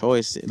you a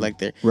choice. Like,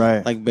 they're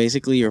like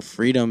basically your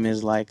freedom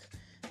is like.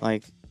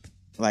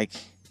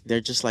 They're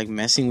just like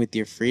messing with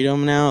your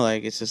freedom now.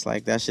 Like, it's just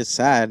like, that shit's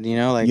sad, you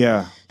know? Like,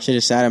 shit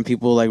is sad, and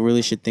people like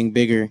really should think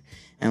bigger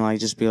and like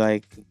just be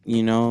like,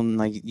 you know,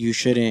 like you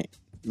shouldn't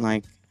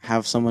like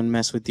have someone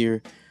mess with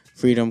your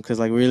freedom, because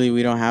like really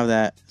we don't have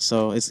that.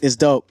 So it's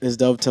dope. It's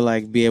dope to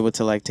like be able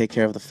to like take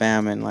care of the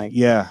fam and like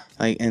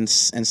like and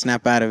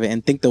snap out of it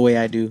and think the way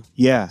I do.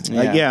 Yeah,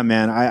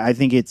 man. I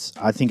think it's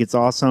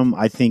awesome.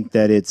 I think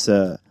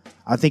that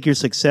I think your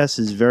success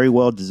is very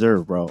well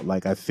deserved, bro.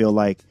 Like, I feel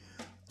like,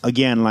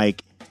 again,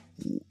 like,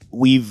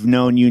 we've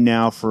known you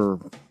now for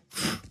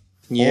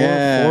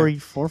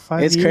four or 5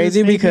 years.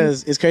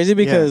 It's crazy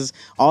because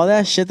all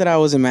that shit that I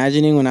was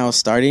imagining when I was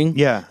starting,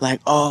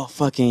 like, oh,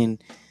 fucking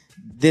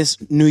this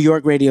New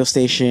York radio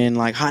station,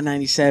 like Hot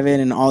 97,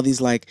 and all these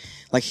like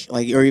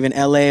or even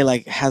LA,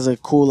 like, has a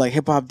cool like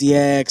Hip Hop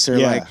DX,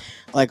 or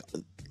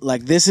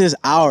like this is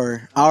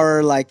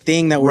our like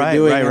thing that we're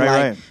doing.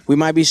 Right. We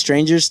might be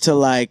strangers to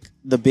like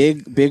the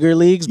bigger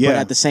leagues, but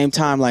at the same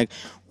time, like,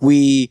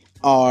 we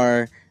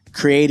are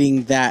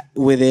creating that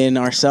within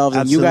ourselves.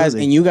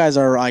 Absolutely. and you guys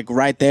are like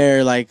right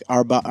there, like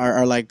are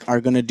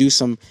gonna do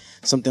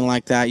something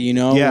like that, you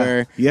know,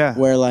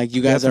 where like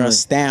you guys are a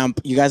stamp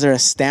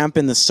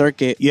in the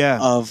circuit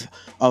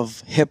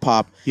of hip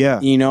hop,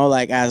 you know,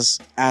 like as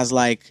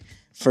like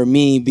for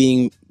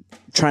me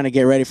trying to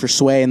get ready for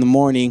Sway in the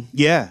morning.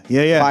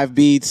 5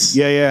 beats.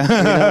 You know,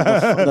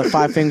 the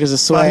 5 fingers of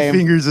Sway. 5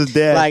 fingers of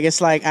death. Like, it's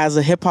like, as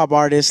a hip hop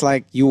artist,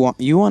 like you want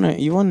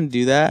to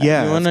do that.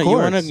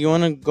 You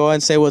want to go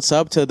and say what's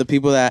up to the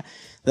people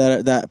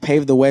that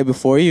paved the way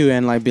before you,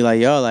 and like be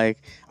like, yo, like,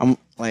 I'm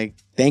like,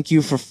 thank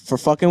you for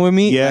fucking with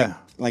me.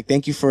 Like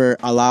thank you for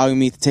allowing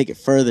me to take it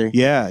further.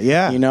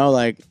 You know,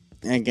 like,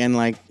 again,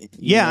 like,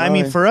 I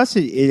mean, for us,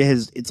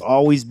 it's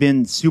always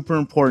been super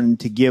important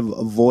to give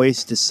a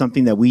voice to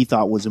something that we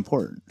thought was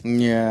important.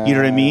 You know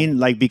what I mean?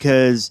 Like,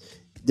 because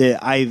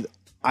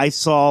I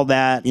saw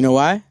that. You know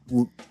why?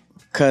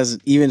 Because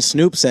even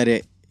Snoop said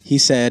it. He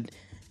said,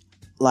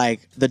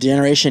 like, the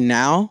generation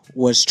now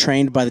was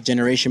trained by the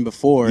generation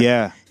before.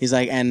 He's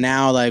like, and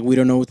now, like, we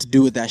don't know what to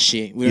do with that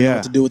shit. We don't know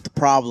what to do with the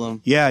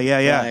problem.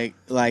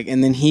 Like,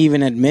 and then he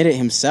even admitted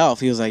himself.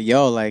 He was like,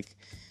 yo, like,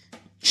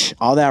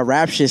 all that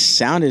rap shit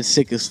sounded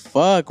sick as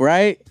fuck,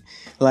 right?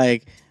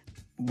 Like,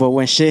 but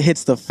when shit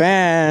hits the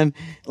fan,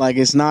 like,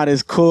 it's not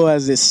as cool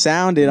as it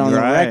sounded on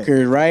the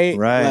record, right?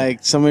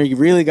 Like, somebody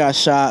really got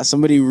shot,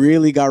 somebody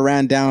really got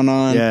ran down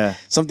on,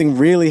 something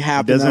really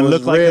happened. It doesn't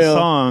look like a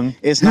song.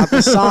 It's not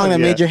the song that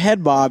made your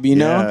head bob, you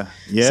know?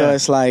 So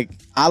it's like,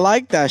 I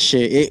like that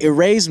shit. It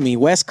raised me.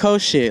 West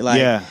Coast shit,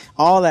 like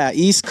all that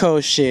East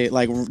Coast shit,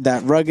 like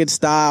that rugged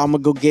style. I'm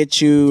gonna go get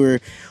you,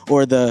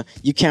 or the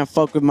you can't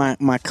fuck with my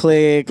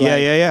clique.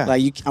 Like,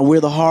 Like we're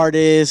the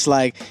hardest,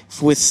 like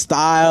with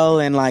style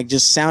and like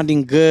just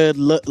sounding good,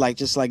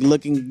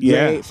 looking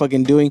great,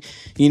 fucking doing,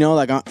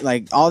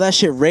 like all that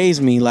shit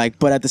raised me. Like,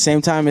 but at the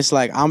same time, it's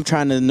like I'm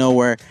trying to know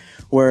where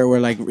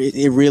like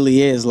it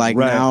really is like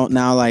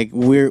now like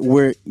you're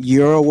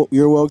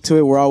woke to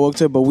it, we're all woke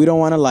to it, but we don't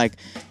want to like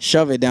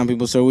shove it down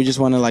people, so we just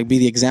want to like be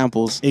the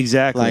examples,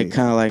 like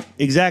kind of like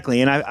exactly.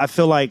 And I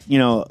feel like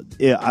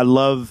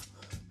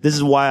this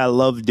is why I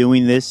love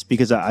doing this,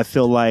 because I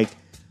feel like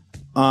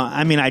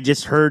I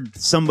just heard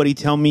somebody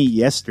tell me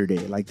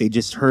yesterday, like they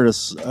just heard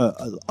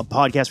a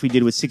podcast we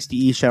did with 60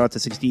 East, shout out to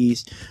 60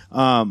 East,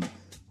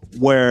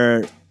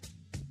 where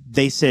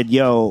they said,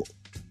 yo,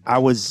 I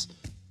was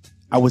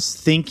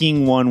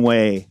thinking one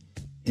way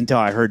until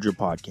I heard your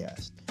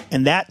podcast.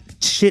 And that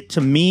shit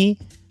to me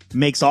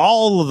makes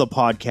all of the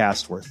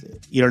podcasts worth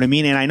it. You know what I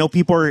mean? And I know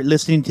people are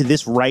listening to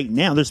this right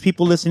now. There's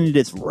people listening to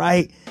this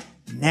right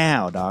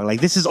now, dog.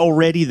 Like, this is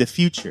already the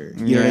future.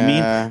 You know what I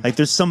mean? Like,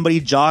 there's somebody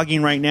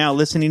jogging right now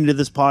listening to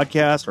this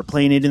podcast or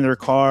playing it in their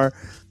car.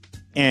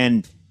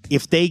 And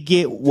if they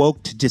get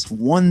woke to just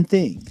one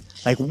thing,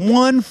 like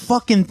one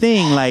fucking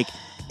thing, like,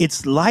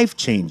 it's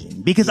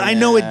life-changing, because I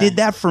know it did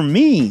that for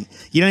me.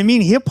 You know what I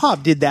mean?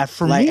 Hip-hop did that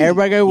for me. Like,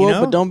 everybody got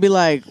woke, but don't be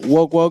like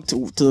woke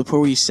to the point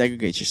where you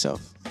segregate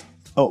yourself.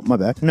 Oh, my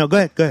bad. No, go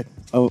ahead.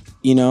 Oh, to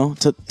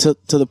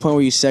the point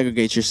where you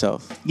segregate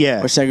yourself.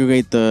 Yeah. Or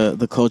segregate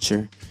the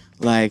culture.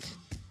 Like,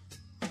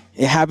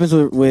 it happens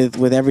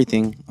with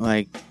everything.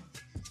 Like,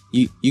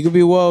 you could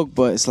be woke,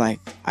 but it's like,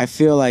 I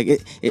feel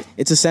like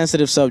it's a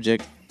sensitive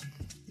subject.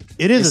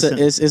 It is.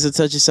 It's a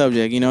touchy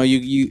subject.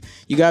 You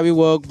gotta be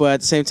woke, but at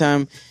the same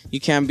time, you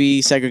can't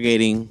be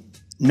segregating.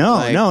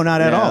 No,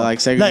 not at all.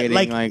 Like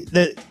segregating.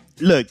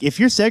 Look, if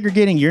you're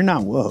segregating, you're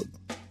not woke.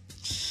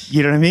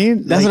 You know what I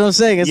mean? That's what I'm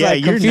saying. It's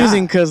like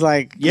confusing, because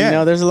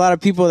there's a lot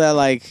of people that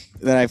I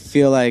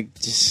feel like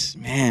just,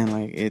 man,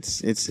 like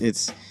it's a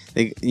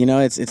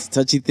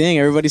touchy thing.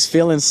 Everybody's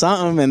feeling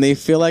something and they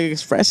feel like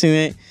expressing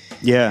it.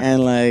 Yeah.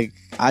 And like,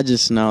 I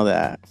just know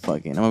that I'm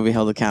gonna be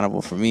held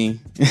accountable for me.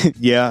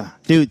 Yeah,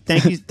 dude.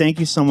 Thank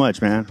you so much,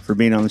 man, for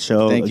being on the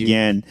show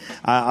again.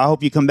 I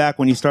hope you come back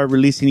when you start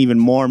releasing even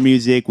more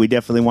music. We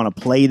definitely want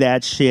to play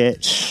that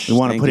shit. We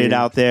want to put it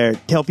out there.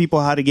 Tell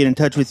people how to get in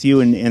touch with you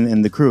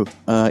and the crew.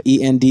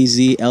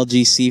 ENDZ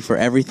LGC for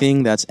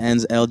everything. That's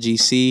ENDZ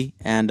LGC.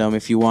 And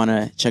if you want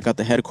to check out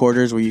the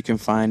headquarters where you can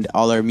find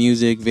all our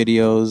music,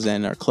 videos,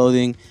 and our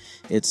clothing,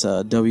 it's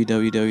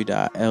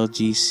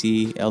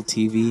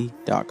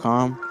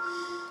www.lgcltv.com.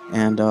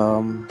 And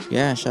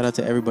shout out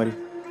to everybody.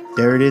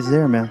 There it is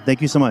there, man.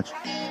 Thank you so much.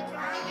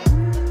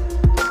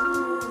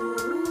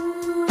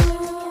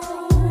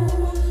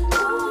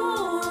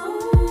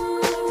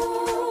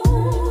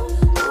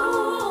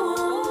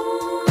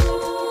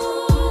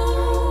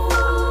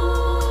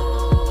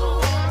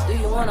 Do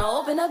you wanna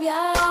open up your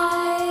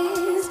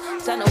eyes?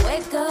 Time to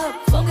wake up,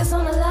 focus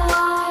on the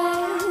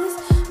lies.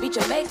 Beat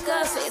your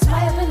makeup, say it's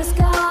high up in the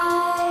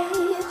sky.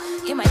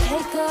 Get my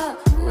cake up,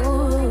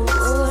 ooh,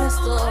 that's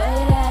the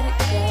way that it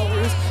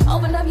goes.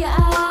 Open up your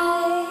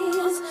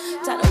eyes,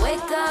 time to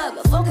wake up,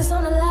 focus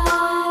on the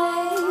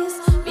lies.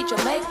 Beat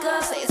your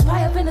makeup, say it's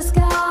high up in the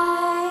sky.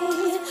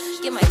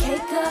 Get my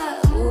cake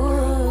up,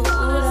 ooh,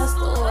 that's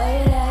the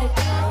way that it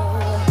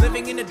goes.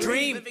 Living in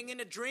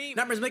a dream.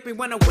 Numbers make me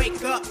wanna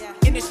wake up.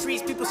 In the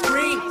streets, people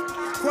scream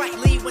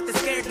quietly what they're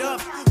scared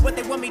of, what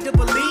they want me to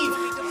believe.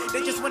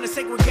 They just wanna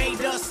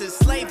segregate us,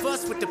 enslave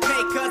us with the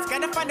pay cuts.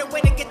 Gotta find a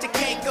way to get your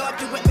cake up,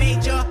 do it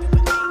major.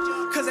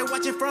 Cause I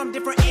watch it from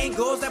different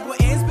angles. That will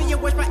ends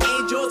being watched by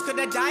angels. Could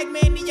have died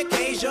many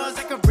occasions.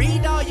 I could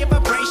read all your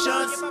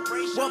vibrations.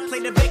 Won't play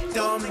the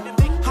victim.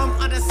 I'm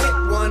on a sick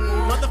one.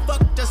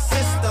 Motherfuck the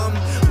system.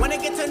 When I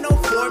get to know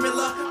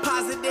formula,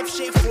 positive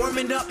shit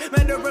forming up.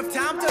 Matter of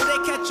time till they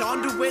catch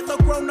on to it. Look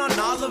grown on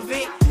all of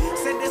it.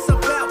 Said it's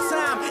about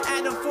time.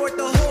 Adding forth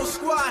the whole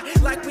squad.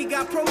 Like we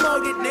got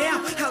promoted now.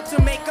 How to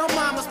make our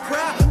mamas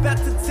proud. About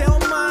to tell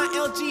my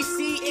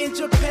LGC in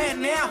Japan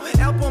now.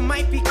 Album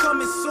might be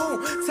coming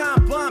soon.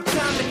 Time bomb,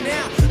 time to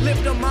now.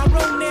 Live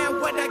tomorrow now.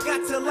 What I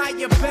got till I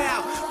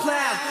about.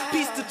 Plow.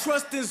 Peace to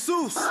trust in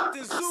Zeus.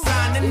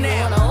 Signing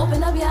now. Wanna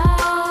open up your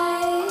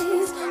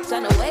eyes,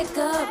 time to wake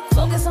up,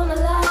 focus on the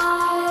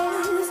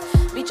lies.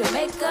 Beat your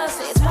makeup,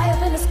 say it's high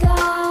up in the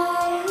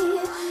sky.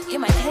 Get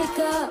my cake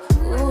up,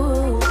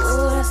 ooh,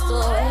 that's the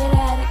way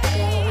that it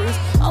goes.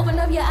 Open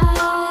up your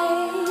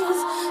eyes,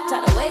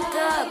 time to wake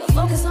up,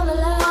 focus on the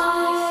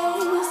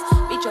lies.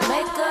 Beat your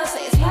makeup,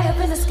 say it's high up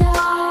in the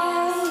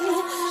sky.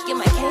 Get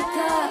my cake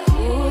up,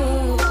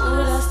 ooh,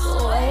 that's the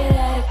way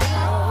that it goes.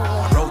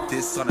 I wrote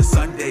this on a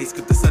Sunday,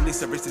 skip the Sunday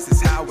service, this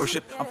is how I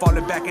worship. I'm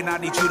falling back and I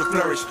need you to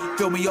flourish.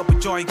 Fill me up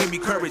with joy and give me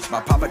courage. My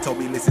papa told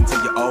me listen to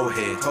your old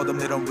head. Told them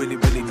they don't really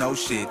know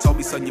shit. Told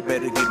me son you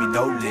better give me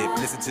no lip.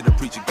 Listen to the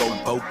preacher, go and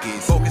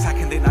focus. Focus, how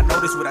can they not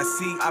notice what I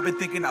see? I've been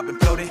thinking, I've been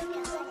floating.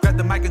 grabbed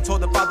the mic and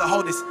told the Father,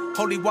 hold this.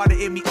 Holy water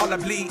in me, all I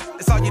bleed.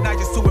 It's all you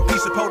just to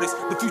impeach the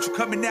POTUS. The future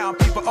coming now,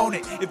 people own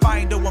it. If I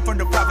ain't the one from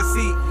the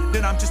prophecy,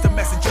 then I'm just a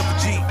messenger for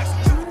G.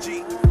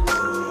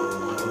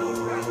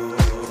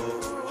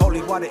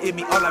 Holy water in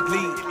me, all I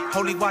bleed.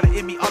 Holy water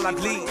in me, all I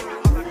bleed.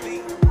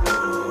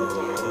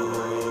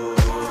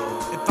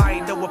 If I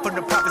ain't the one from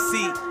the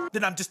prophecy,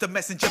 then I'm just a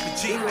messenger for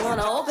G. You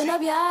wanna open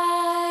up your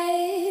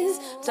eyes,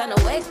 time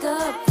to wake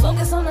up,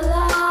 focus on the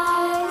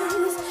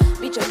lies.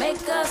 Meet your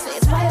maker, say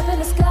it's right up in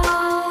the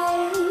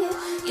sky.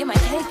 Get my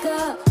cake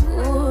up,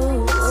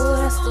 ooh,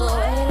 that's the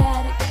way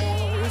that it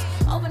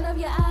goes. Open up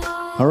your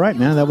eyes. All right,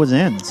 man, that was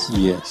Ends.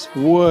 Yes.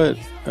 What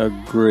a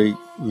great,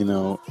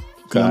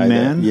 guy. Young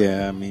man?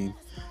 Yeah, I mean.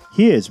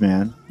 He is,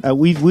 man.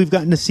 We've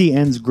gotten to see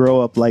Ends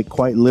grow up, like,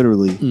 quite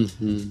literally.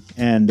 Mm-hmm.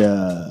 And,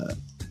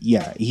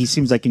 yeah, he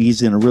seems like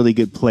he's in a really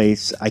good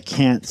place. I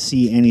can't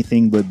see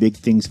anything but big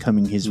things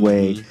coming his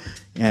way.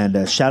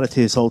 And shout out to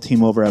his whole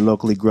team over at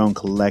Locally Grown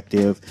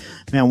Collective.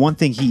 Man, one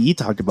thing he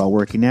talked about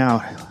working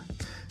out.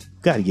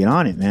 Got to get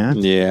on it, man.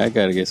 Yeah, I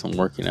got to get some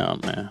working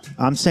out, man.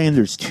 I'm saying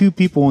there's 2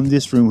 people in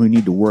this room who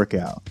need to work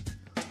out.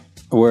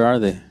 Where are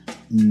they?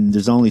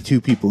 There's only 2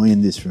 people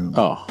in this room.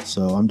 Oh.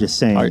 So I'm just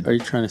saying. Are you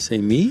trying to say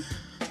me?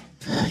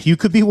 You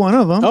could be one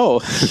of them.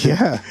 Oh.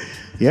 Yeah.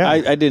 Yeah.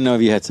 I didn't know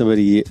if you had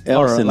somebody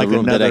else in the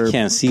room that I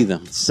can't see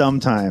them.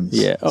 Sometimes.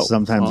 Yeah. Oh.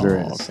 Sometimes there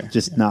is. Okay.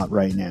 Just not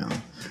right now.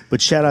 But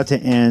shout out to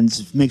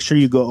Ends. Make sure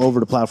you go over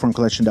to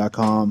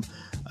platformcollection.com.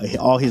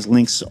 All his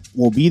links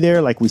will be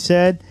there, like we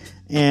said.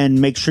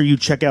 And make sure you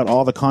check out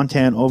all the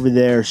content over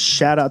there.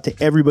 Shout out to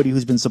everybody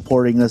who's been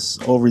supporting us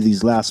over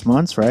these last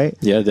months, right?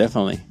 Yeah,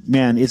 definitely.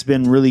 Man, it's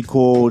been really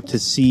cool to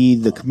see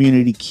the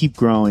community keep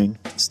growing.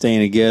 Staying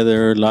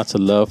together, lots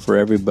of love for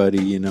everybody,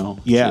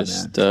 Yeah,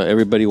 just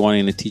everybody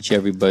wanting to teach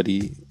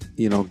everybody,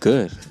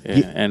 good.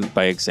 Yeah. And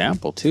by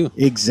example, too.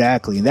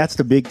 Exactly. That's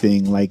the big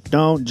thing. Like,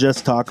 don't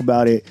just talk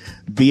about it,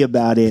 be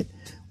about it.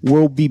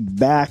 We'll be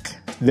back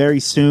very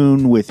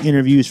soon with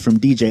interviews from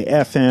DJ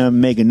FM.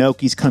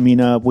 Meganoki's coming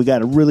up. We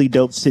got a really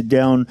dope sit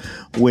down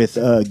with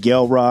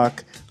Gail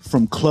Rock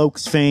from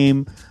Cloaks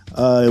fame.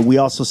 We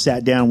also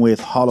sat down with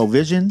Hollow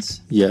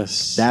Visions.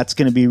 Yes. That's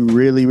going to be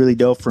really, really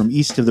dope from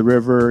East of the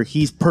River.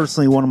 He's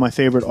personally one of my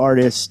favorite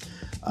artists.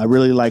 I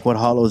really like what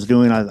Hollow's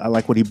doing. I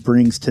like what he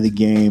brings to the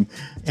game.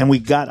 And we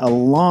got a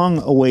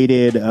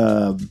long-awaited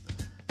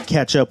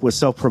catch up with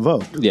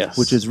Self-Provoked. Yes.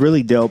 Which is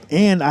really dope.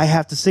 And I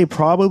have to say,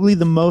 probably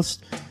the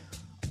most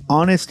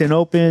honest and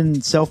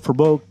open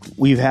Self-Provoked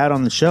we've had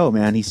on the show,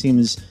 man.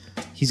 He's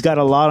got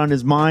a lot on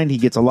his mind. He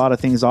gets a lot of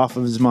things off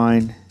of his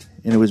mind.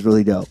 And it was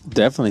really dope.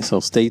 Definitely. So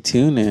stay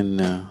tuned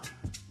and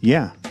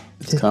yeah.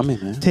 It's coming,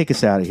 man. Take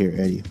us out of here,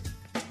 Eddie.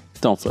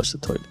 Don't flush the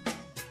toilet.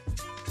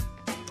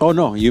 Oh,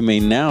 no. You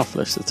may now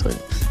flush the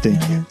toilet. Thank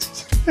you.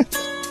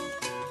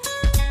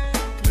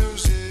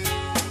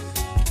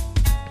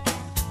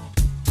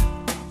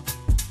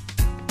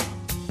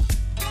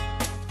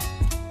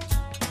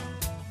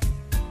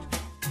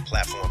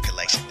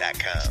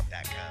 Platformcollection.com.